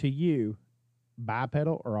to you,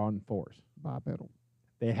 bipedal or on force? Bipedal.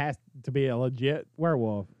 It has to be a legit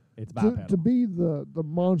werewolf. It's bipedal. To be the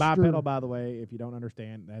monster. Bipedal, by the way, if you don't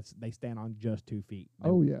understand, they stand on just 2 feet.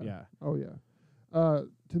 Oh yeah.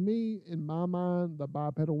 To me, in my mind, the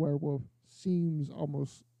bipedal werewolf seems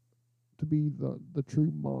almost to be the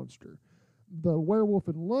true monster. The Werewolf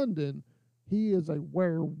in London, he is a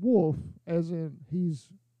werewolf, as in he's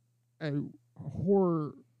a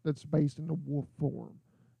horror that's based in a wolf form.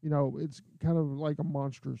 It's kind of like a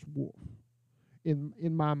monstrous wolf. In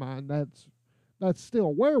my mind, that's still a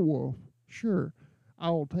werewolf. Sure,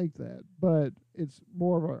 I'll take that, but it's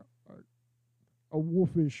more of a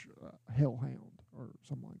wolfish hellhound or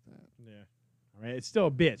something like that. Yeah, I mean, it's still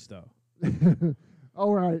a bitch though.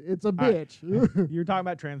 All right, it's a bitch. Right. You're talking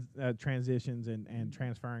about transitions and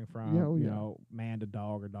transferring from man to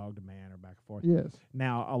dog or dog to man or back and forth. Yes.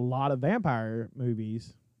 Now, a lot of vampire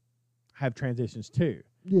movies have transitions too.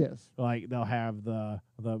 Yes. Like they'll have the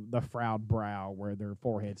frowned brow where their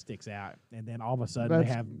forehead sticks out, and then all of a sudden they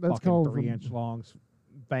have fucking 3-inch long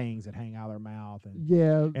fangs that hang out of their mouth,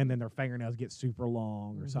 and then their fingernails get super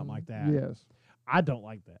long or something like that. Yes. I don't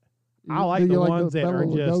like that. I like the ones that are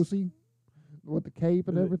just with the cape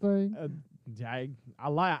and everything.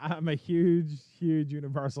 I'm a huge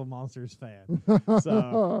Universal Monsters fan.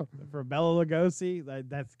 So for Bela Lugosi,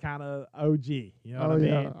 that's kind of OG. You know what I mean?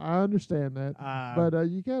 Yeah, I understand that. But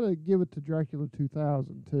you gotta give it to Dracula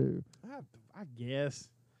 2000 too. I guess.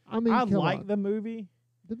 I mean, I like the movie.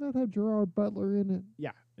 Did that have Gerard Butler in it?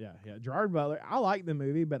 Yeah. Gerard Butler. I like the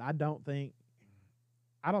movie, but I don't think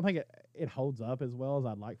it holds up as well as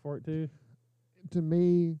I'd like for it to. To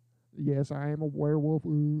me, yes, I am a werewolf.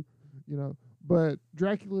 But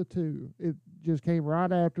Dracula 2, it just came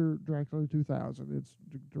right after Dracula 2000. It's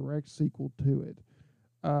a direct sequel to it.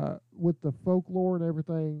 With the folklore and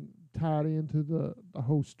everything tied into the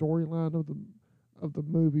whole storyline of the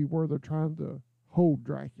movie, where they're trying to hold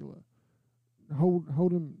Dracula,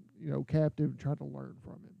 hold him, captive, try to learn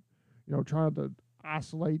from him, trying to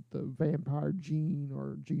isolate the vampire gene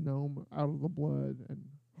or genome out of the blood and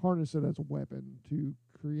harness it as a weapon to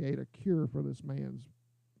create a cure for this man's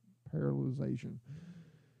paralyzation.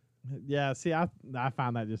 Yeah, see, I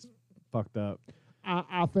find that just fucked up.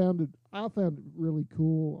 I found it really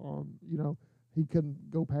cool. He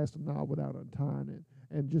couldn't go past a knot without untying it,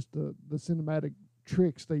 and just the cinematic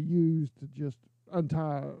tricks they used to just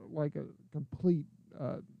untie like a complete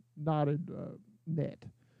knotted net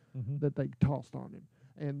that they tossed on him,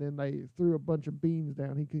 and then they threw a bunch of beans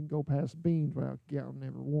down. He couldn't go past beans without getting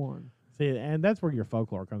every one. See, and that's where your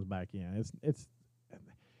folklore comes back in.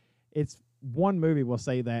 It's one movie will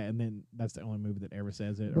say that, and then that's the only movie that ever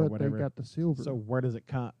says it or whatever. But they got the silver. So where does it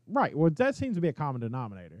come? Right. Well, that seems to be a common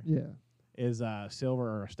denominator. Yeah. Is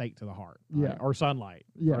silver or a stake to the heart. Yeah. Right? Or sunlight.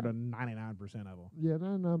 Yeah. For the 99% of them. Yeah,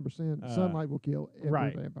 99%. Sunlight will kill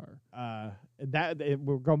every vampire.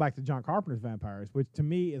 We're going back to John Carpenter's Vampires, which to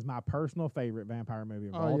me is my personal favorite vampire movie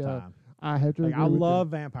of all time. I have to. Like, agree I with love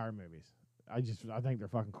vampire movies. I think they're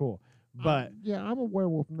fucking cool. But yeah, I'm a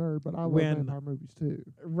werewolf nerd, but I love vampire movies too.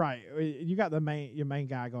 Right, you got your main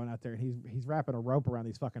guy going out there, and he's wrapping a rope around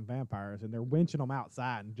these fucking vampires, and they're winching them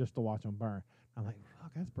outside and just to watch them burn. I'm like,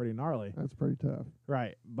 fuck, that's pretty gnarly. That's pretty tough.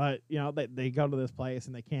 Right, but they go to this place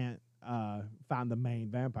and they can't find the main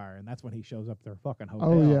vampire, and that's when he shows up at their fucking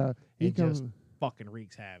hotel. Oh yeah, he just fucking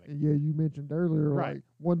wreaks havoc. Yeah, you mentioned earlier, right? Like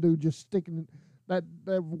one dude just sticking that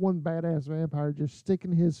one badass vampire just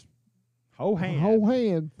sticking his whole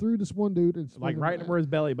hand through this one dude, and like right where his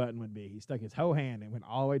belly button would be. He stuck his whole hand and went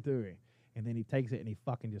all the way through it, and then he takes it and he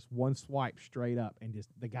fucking just one swipe straight up, and just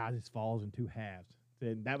the guy just falls in two halves.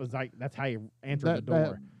 And that was like that's how he entered the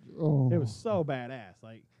door. It was so badass.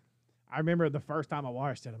 Like I remember the first time I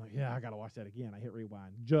watched it, I'm like, yeah, I gotta watch that again. I hit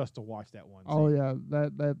rewind just to watch that one scene. Oh yeah,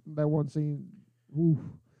 that one scene. Oof,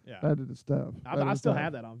 yeah, that is the stuff. I still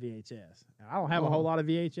have that on VHS. And I don't have a whole lot of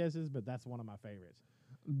VHSs, but that's one of my favorites.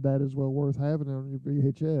 That is well worth having on your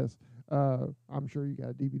VHS. I'm sure you got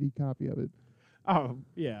a DVD copy of it. Oh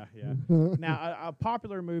yeah. Now a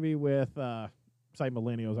popular movie with say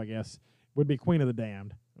millennials, I guess, would be Queen of the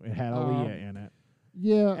Damned. It had Aaliyah in it.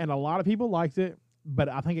 Yeah, and a lot of people liked it, but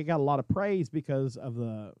I think it got a lot of praise because of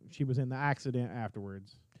she was in the accident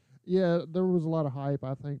afterwards. Yeah, there was a lot of hype,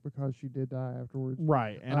 I think, because she did die afterwards.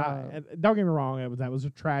 Right, and don't get me wrong, that was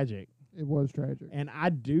tragic. It was tragic. And I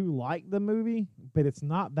do like the movie, but it's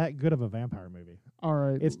not that good of a vampire movie. All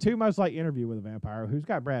right. It's too much like Interview with a Vampire, who's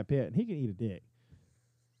got Brad Pitt, and he can eat a dick.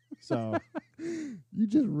 So you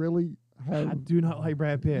just really have... I do not like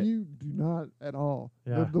Brad Pitt. You do not at all.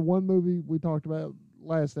 Yeah. The one movie we talked about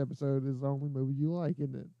last episode is the only movie you like,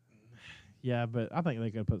 isn't it? Yeah, but I think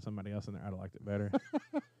they could put somebody else in there. I'd have liked it better.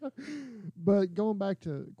 But going back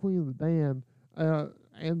to Queen of the Damned,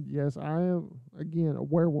 and yes, I am, again, a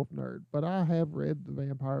werewolf nerd, but I have read the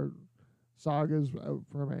vampire sagas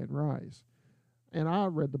from Anne Rice. And I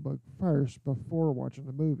read the book first before watching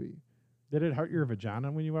the movie. Did it hurt your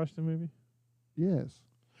vagina when you watched the movie? Yes.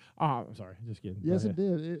 Oh, I'm sorry. Just kidding. Yes, it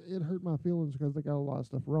did. It hurt my feelings because they got a lot of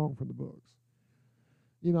stuff wrong from the books.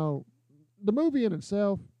 You know, the movie in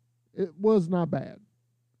itself, it was not bad,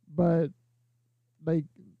 but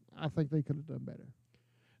I think they could have done better.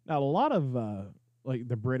 Now, a lot of like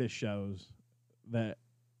the British shows that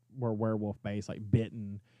were werewolf based, like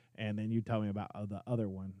Bitten, and then you told me about the other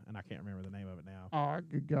one, and I can't remember the name of it now. Oh,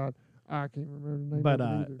 good God. I can't remember the name but,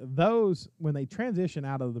 of it either. Those, when they transition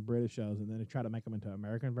out of the British shows and then they try to make them into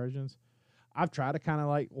American versions, I've tried to kind of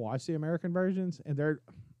like watch the American versions, and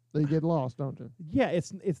they get lost, don't they? Yeah,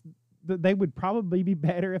 they would probably be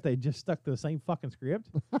better if they just stuck to the same fucking script,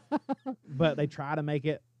 but they try to make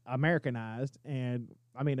it Americanized. And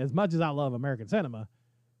I mean, as much as I love American cinema,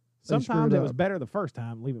 sometimes it was better the first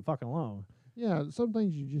time. Leave it fucking alone. Yeah, some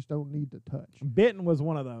things you just don't need to touch. Bitten was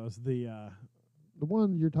one of those. The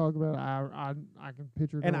one you're talking about, I can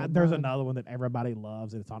picture it. And there's another one that everybody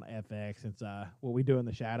loves, and it's on FX. It's What We Do in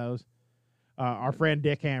the Shadows. Our friend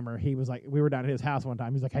Dick Hammer, he was like, we were down at his house one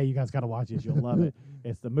time. He's like, hey, you guys got to watch this. You'll love it.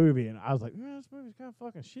 It's the movie. And I was like, this movie's kind of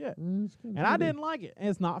fucking shit. And I didn't like it. And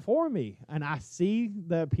it's not for me. And I see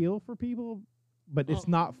the appeal for people, but it's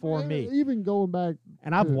not for me. Even going back.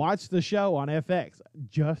 And I've watched the show on FX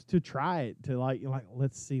just to try it, to like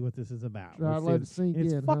let's see what this is about. Let it sink in.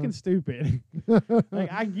 It's fucking stupid.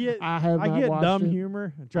 Like I get dumb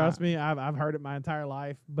humor. Trust me, I've heard it my entire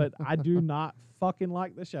life, but I do not fucking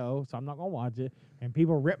like the show, so I'm not gonna watch it. And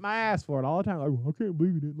people rip my ass for it all the time. Like, I can't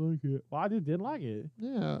believe you didn't like it. Well, I just didn't like it.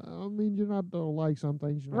 Yeah, I mean, you're not gonna like some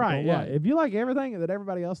things. You're not right? Yeah. Like. If you like everything that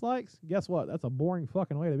everybody else likes, guess what? That's a boring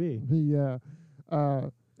fucking way to be. Yeah.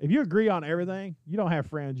 If you agree on everything, you don't have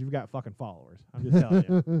friends. You've got fucking followers. I'm just telling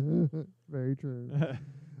you. Very true.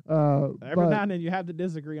 Every now and then you have to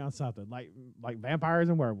disagree on something, like vampires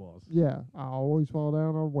and werewolves. Yeah, I always fall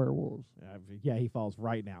down on werewolves. Yeah, he falls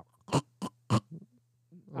right now.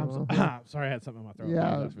 I'm sorry, I had something in my throat. Yeah, I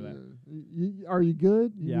apologize for that. Are you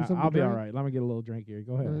good? Yeah, I'll be all right. Let me get a little drink here.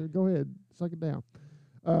 Go ahead. Go ahead. Suck it down.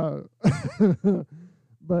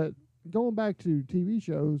 But going back to TV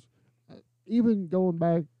shows, even going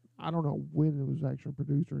back, I don't know when it was actually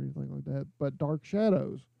produced or anything like that, but Dark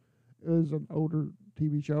Shadows is an older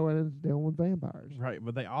TV show, and it's dealing with vampires. Right,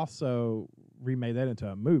 but they also remade that into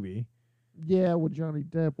a movie. Yeah, with Johnny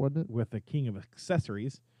Depp, wasn't it? With the King of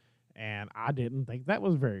Accessories, and I didn't think that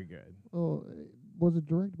was very good. Oh, was it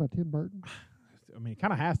directed by Tim Burton? I mean, it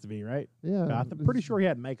kind of has to be, right? Yeah. I'm pretty sure he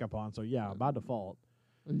had makeup on, so yeah, by default.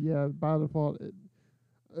 Yeah, by default.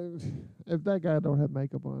 If that guy don't have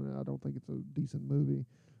makeup on, I don't think it's a decent movie.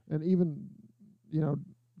 And even,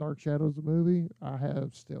 Dark Shadows, the movie, I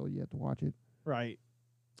have still yet to watch it. Right.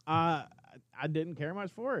 I didn't care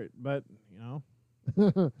much for it, but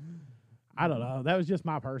I don't know. That was just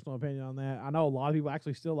my personal opinion on that. I know a lot of people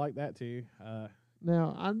actually still like that too.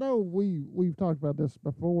 Now I know we've talked about this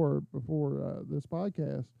before this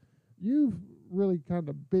podcast. You've really kind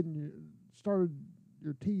of started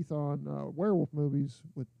your teeth on werewolf movies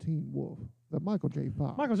with Teen Wolf, the Michael J.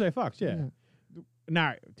 Fox. Michael J. Fox, yeah.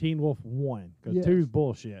 Now, Teen Wolf 1, because Yes. 2 is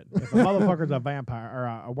bullshit. If a motherfucker's a vampire or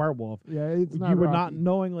a werewolf, Yeah, it's not you would Rocky. not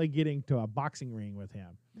knowingly get into a boxing ring with him.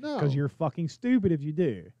 No, Because you're fucking stupid if you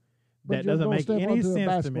do. but That you're doesn't gonna make step any onto a sense to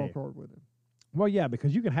basketball me. court with him. Well, yeah,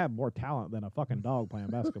 because you can have more talent than a fucking dog playing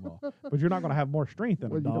basketball. But you're not going to have more strength than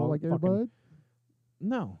Well, a you dog. don't like Air fucking- Bud?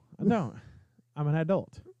 No, I don't. I'm an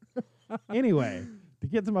adult. Anyway, to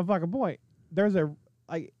get to my fucking point, there's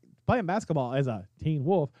playing basketball as a Teen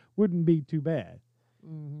Wolf wouldn't be too bad.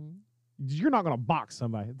 Mm-hmm. You're not going to box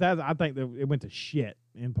somebody. I think that it went to shit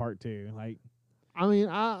in part 2. Like, I mean,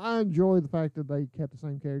 I enjoy the fact that they kept the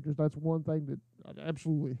same characters. That's one thing that I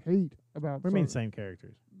absolutely hate about. what do you mean same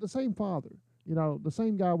characters? The same father. You know, the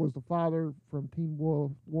same guy was the father from Teen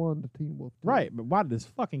Wolf 1 to Teen Wolf 2. Right, but why did this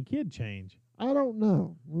fucking kid change? I don't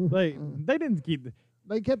know. Like, they didn't keep the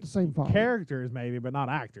They kept the same father. characters maybe, but not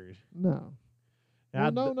actors. No.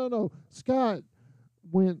 And Well, no. Scott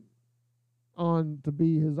went on to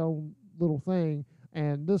be his own little thing,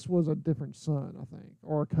 and this was a different son, I think,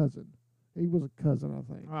 or a cousin. He was a cousin,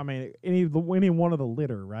 I think. I mean, any one of the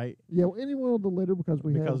litter, right? Yeah, well, anyone with the litter because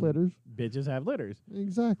we have Because- litters. Bitches have litters.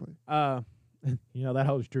 Exactly. That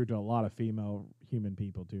holds true to a lot of female human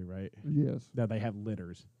people too, right? Yes. That they have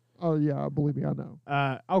litters. Oh yeah, believe me, I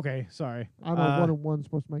know. Okay, sorry. I know one and one's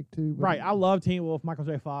supposed to make two. But Right, I love Teen Wolf, Michael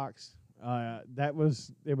J. Fox. It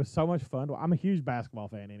was so much fun. I'm a huge basketball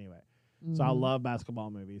fan anyway, so I Mhm. love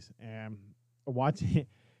basketball movies. And watching,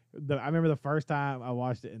 I remember the first time I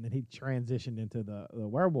watched it, and then he transitioned into the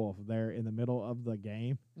werewolf there in the middle of the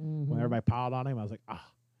game Mhm. when everybody piled on him. I was like,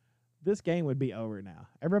 this game would be over now.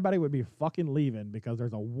 Everybody would be fucking leaving because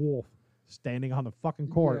there's a wolf standing on the fucking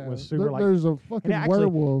court Yeah, with super there's a fucking actually,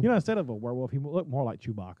 werewolf. instead of a werewolf, he looked more like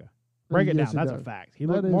Chewbacca. Break it Yes, down. he That's a does. fact. He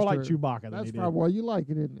That looked is more like true. Chewbacca than That's he did. probably why you like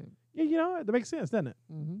it, isn't it? Yeah, you know, that makes sense, doesn't it?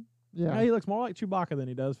 Mm-hmm. Yeah, Yeah. he looks more like Chewbacca than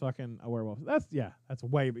he does fucking a werewolf. That's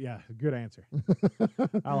way, good answer.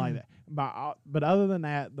 I like that. But other than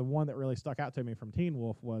that, the one that really stuck out to me from Teen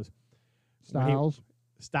Wolf was Styles.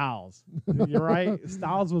 Styles. You're right.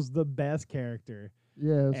 Styles was the best character.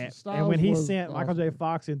 Yes. And Styles when he was sent Michael J. awesome.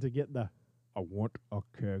 Fox in to get I want a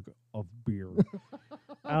keg of beer.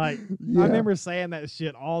 I Yeah. remember saying that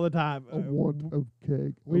shit all the time. A want of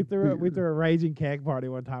keg. We of threw beer. a raging keg party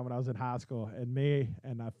one time when I was in high school, and me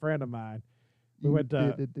and a friend of mine, we You went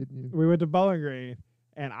to did it, didn't you? we went to Bowling Green,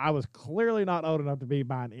 and I was clearly not old enough to be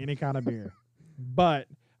buying any kind of beer. But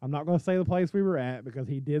I'm not going to say the place we were at because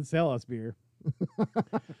he did sell us beer.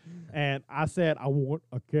 And I said, I want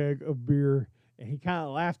a keg of beer. And he kind of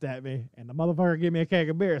laughed at me, and the motherfucker gave me a keg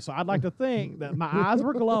of beer. So I'd like to think that my eyes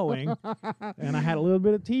were glowing, and I had a little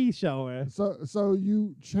bit of teeth showing. So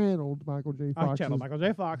you channeled Michael J. I Fox. channeled Michael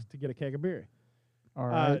J. Fox to get a keg of beer. All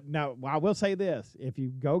right. Now, I will say this. If you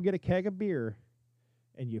go get a keg of beer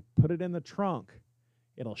and you put it in the trunk,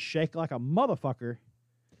 it'll shake like a motherfucker.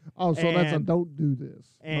 Oh, so that's a and- don't do this.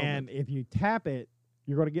 And if you tap it,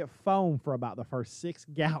 you're going to get foam for about the first 6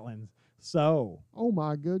 gallons. So oh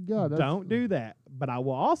my good God. That's, don't do that. But I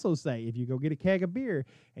will also say, if you go get a keg of beer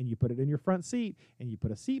and you put it in your front seat and you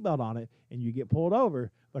put a seatbelt on it and you get pulled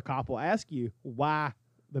over, the cop will ask you why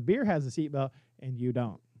the beer has a seatbelt and you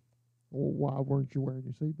don't. Well, why weren't you wearing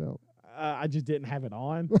your seatbelt? I just didn't have it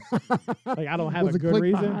on. Like, I don't have Was a it good click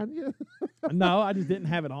reason. behind you? No, I just didn't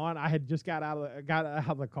have it on. I had just got out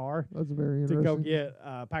of the car That's very to interesting. go get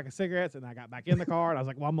a pack of cigarettes, and I got back in the car, and I was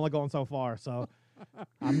like, well, I'm only going so far, so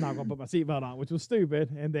I'm not going to put my seatbelt on, which was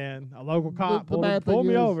stupid. And then a local cop the bad pulled thing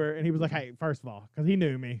me is- over, and he was like, hey, first of all, because he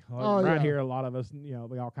knew me. Like, Oh, right yeah. here, a lot of us, we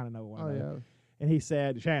all kind of know one Oh another. yeah. And he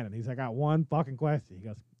said, Shannon, he's like, I got one fucking question. He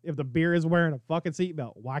goes, if the beer is wearing a fucking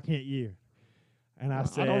seatbelt, why can't you? And I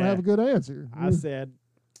said, I don't have a good answer. I said,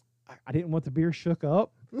 I didn't want the beer shook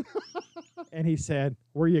up. And he said,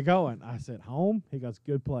 where you going? I said, home. He goes,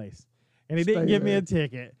 good place. And he didn't Stay give me a there.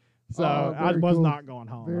 ticket. So Oh, I very was cool. not going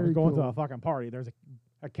home. I was Very going to cool. a fucking party. There's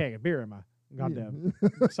a keg of beer in my goddamn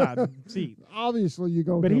Yeah. side seat. Obviously, you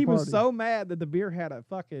go. But to he a was party. so mad that the beer had a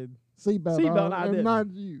fucking seatbelt seatbelt, on, I and didn't.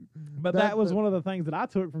 not you. But That- that was that- one of the things that I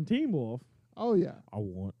took from Teen Wolf. Oh yeah. I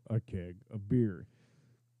want a keg of beer.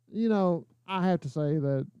 You know, I have to say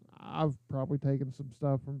that I've probably taken some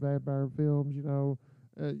stuff from vampire films.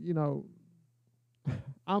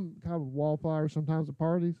 I'm kind of a wallflower sometimes at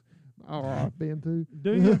parties, or I've been to.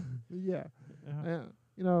 Do you? Yeah. Uh-huh.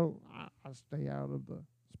 I stay out of the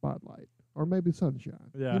spotlight, or maybe sunshine.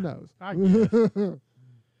 Yeah. Who knows? I guess.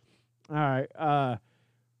 All right.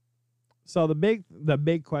 So the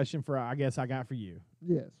big question for I got for you.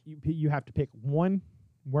 Yes. You have to pick one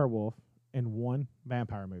werewolf and one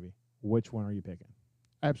vampire movie. Which one are you picking?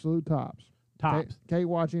 Absolute tops. Tops. Can't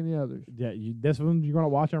watch any others. Yeah, this one you're gonna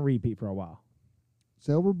watch on repeat for a while.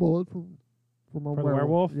 Silver Bullet for my For the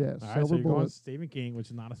werewolf. Yes. All right, Silver so you're going Bullet. Stephen King, which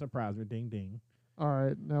is not a surprise. But ding ding. All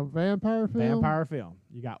right. Now vampire film. Vampire film.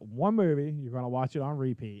 You got one movie. You're gonna watch it on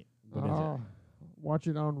repeat. What is it? Watch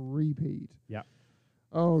it on repeat. Yep.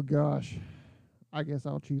 Oh gosh. I guess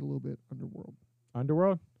I'll cheat a little bit.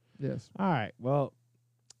 Underworld. Yes. All right. Well,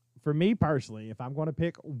 for me personally, if I'm going to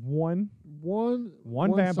pick one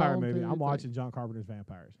vampire movie, I'm watching John Carpenter's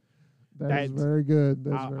Vampires. That's very good.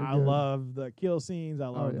 I love the kill scenes. I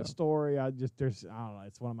love the story. I don't know.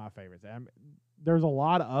 It's one of my favorites. There's a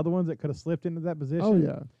lot of other ones that could have slipped into that position. Oh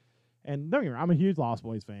yeah. And don't get me wrong, I'm a huge Lost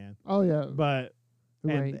Boys fan. Oh yeah. But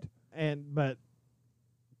Who ain't? But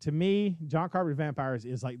to me, John Carpenter's Vampires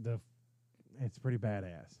is like it's pretty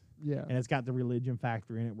badass. Yeah. And it's got the religion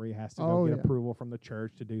factor in it where he has to go get approval from the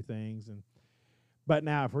church to do things. But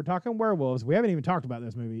now, if we're talking werewolves, we haven't even talked about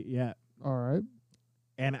this movie yet. All right.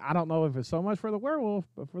 And I don't know if it's so much for the werewolf,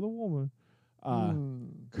 but for the woman.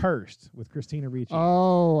 Cursed with Christina Ricci.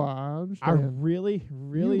 Oh, I understand. I really,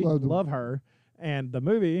 really love her. And the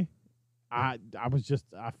movie, I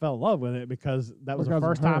fell in love with it because that was the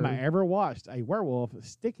first time I ever watched a werewolf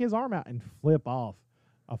stick his arm out and flip off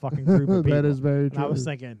a fucking group of people. That is very true. And I was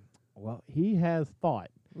thinking, well, he has thought.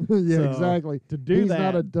 Yeah, So, exactly. To do He's that,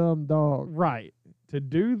 not a dumb dog. right? To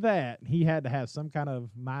do that, he had to have some kind of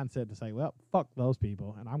mindset to say, well, fuck those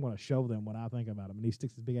people, and I'm going to show them what I think about them. And he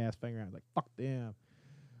sticks his big ass finger out, like, fuck them.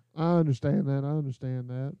 I understand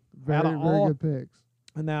that. Very good picks.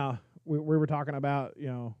 And now we were talking about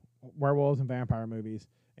werewolves and vampire movies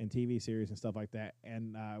and TV series and stuff like that,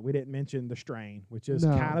 and we didn't mention The Strain, which is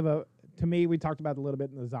kind of to me, we talked about it a little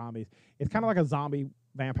bit in the zombies. It's kind of like a zombie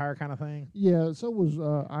vampire kind of thing. Yeah, so was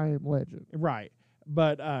I Am Legend. Right.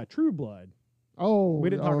 But True Blood. Oh, we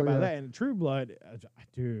didn't talk about that. And True Blood,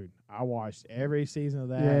 dude, I watched every season of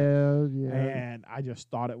that. Yeah. And I just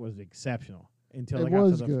thought it was exceptional until it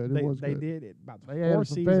was good. They did it about they 4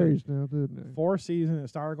 seasons. Now, didn't they? 4 seasons, it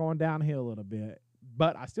started going downhill a little bit.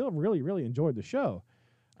 But I still really, really enjoyed the show.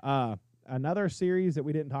 Another series that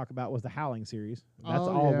we didn't talk about was the Howling series. That's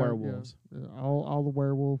all werewolves. Yeah. All the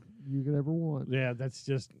werewolf you could ever want. Yeah, that's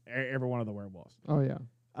just every one of the werewolves. Oh, yeah.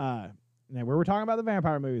 Now, we were talking about the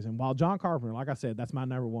vampire movies, and while John Carpenter, like I said, that's my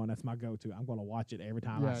number one. That's my go-to. I'm going to watch it every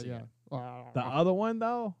time I see it. The other one,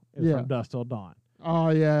 though, is From Dusk Till Dawn. Oh,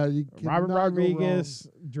 yeah. Robert Rodriguez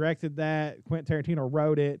directed that. Quentin Tarantino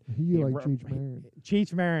wrote it. He like Cheech Marin.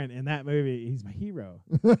 Cheech Marin in that movie, he's my hero.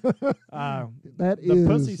 The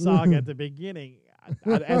Pussy Saga at the beginning.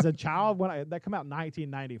 As a child, that came out in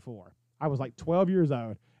 1994. I was like 12 years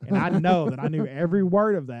old, and I know that I knew every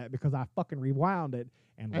word of that because I fucking rewound it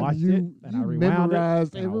and watched it, and I rewound it,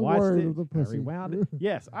 and I watched it, and I rewound it.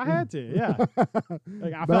 Yes, I had to, yeah.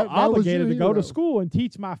 Like, I felt obligated to go to school and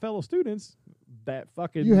teach my fellow students that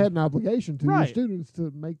fucking... You had an obligation to your students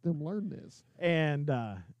to make them learn this. And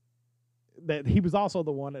that he was also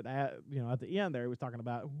the one that, at the end there, he was talking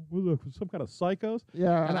about, well, look, some kind of psychos.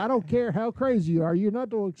 Yeah, and I don't care how crazy you are, you're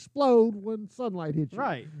not to explode when sunlight hits you.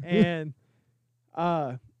 Right, and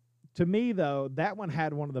to me, though, that one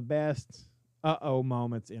had one of the best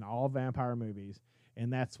moments in all vampire movies,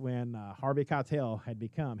 and that's when Harvey Keitel had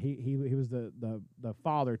become, he was the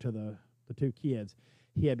father to the 2 kids.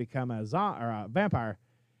 He had become a vampire,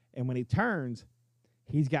 and when he turns,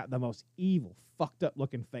 he's got the most evil, fucked up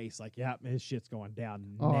looking face. Like, yeah, his shit's going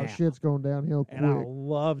down now. Oh, shit's going downhill quick. And I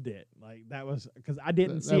loved it. Like, that was because I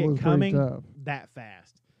didn't see it coming that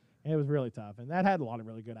fast. And it was really tough, and that had a lot of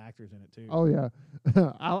really good actors in it too. Oh yeah,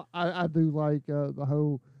 I do like the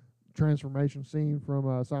whole transformation scene from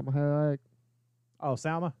Salma Hayek. Oh,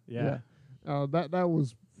 Salma, yeah. That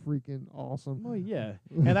was freaking awesome. Well, yeah,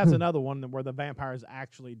 and that's another one where the vampires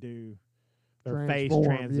actually do their face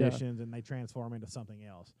transitions and they transform into something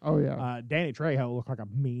else. Oh yeah. Danny Trejo looked like a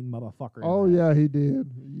mean motherfucker. Oh yeah, he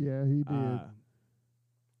did. Yeah, he did.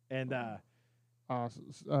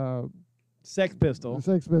 Sex Pistol.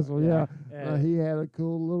 Sex Pistol, yeah. He had a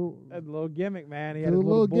cool little gimmick, man. He had a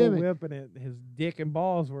little bull whip, and his dick and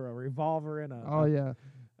balls were a revolver and a.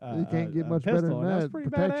 You can't get much better than that. That's pretty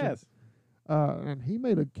badass. And he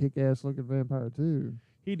made a kick-ass looking vampire too.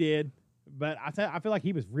 He did, but I feel like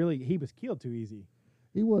he was killed too easy.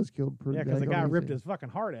 He was killed pretty. Yeah, because the guy ripped his fucking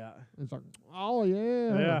heart out. It's like, oh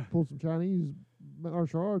yeah, pulled some Chinese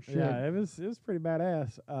martial arts shit. Yeah, it was pretty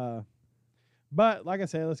badass. But like I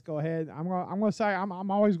said, let's go ahead. I'm gonna say I'm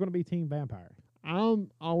always gonna be team vampire. I'm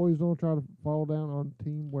always gonna try to fall down on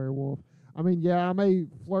team werewolf. I mean, yeah, I may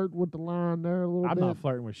flirt with the line there a little bit. I'm not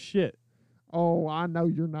flirting with shit. Oh, I know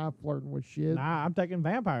you're not flirting with shit. Nah, I'm taking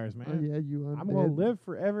vampires, man. Oh, yeah, you undead. I'm gonna live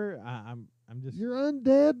forever. I'm just. You're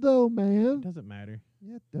undead though, It man. doesn't matter.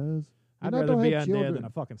 Yeah, it does. I'd rather be undead than a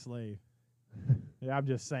fucking slave. Yeah, I'm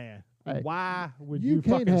just saying. Hey, why would you you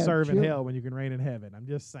can't fucking have serve in children. hell when you can reign in heaven? I'm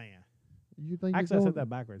just saying. You think Actually, I you're said going, that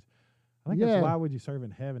backwards. I think Yeah. that's why would you serve in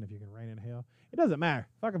heaven if you can reign in hell? It doesn't matter.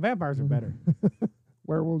 Fucking vampires are better.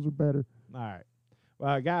 werewolves are better. All right.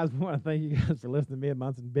 Well, guys, we want to thank you guys for listening to me and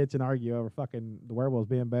Munson bitch and argue over fucking the werewolves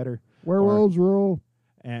being better. Werewolves rule.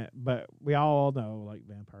 But we all know like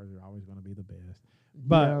vampires are always going to be the best.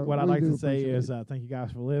 But Yeah, what I'd we like do to say appreciate is it. thank you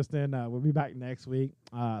guys for listening. We'll be back next week.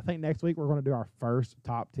 I think next week we're going to do our first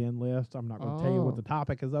top 10 list. I'm not going to tell you what Oh. the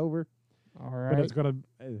topic is over, All but right. it's going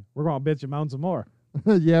to we're going to bitch and moan some more.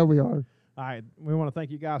 Yeah, we are. All right. We want to thank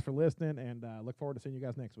you guys for listening and look forward to seeing you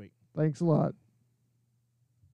guys next week. Thanks a lot.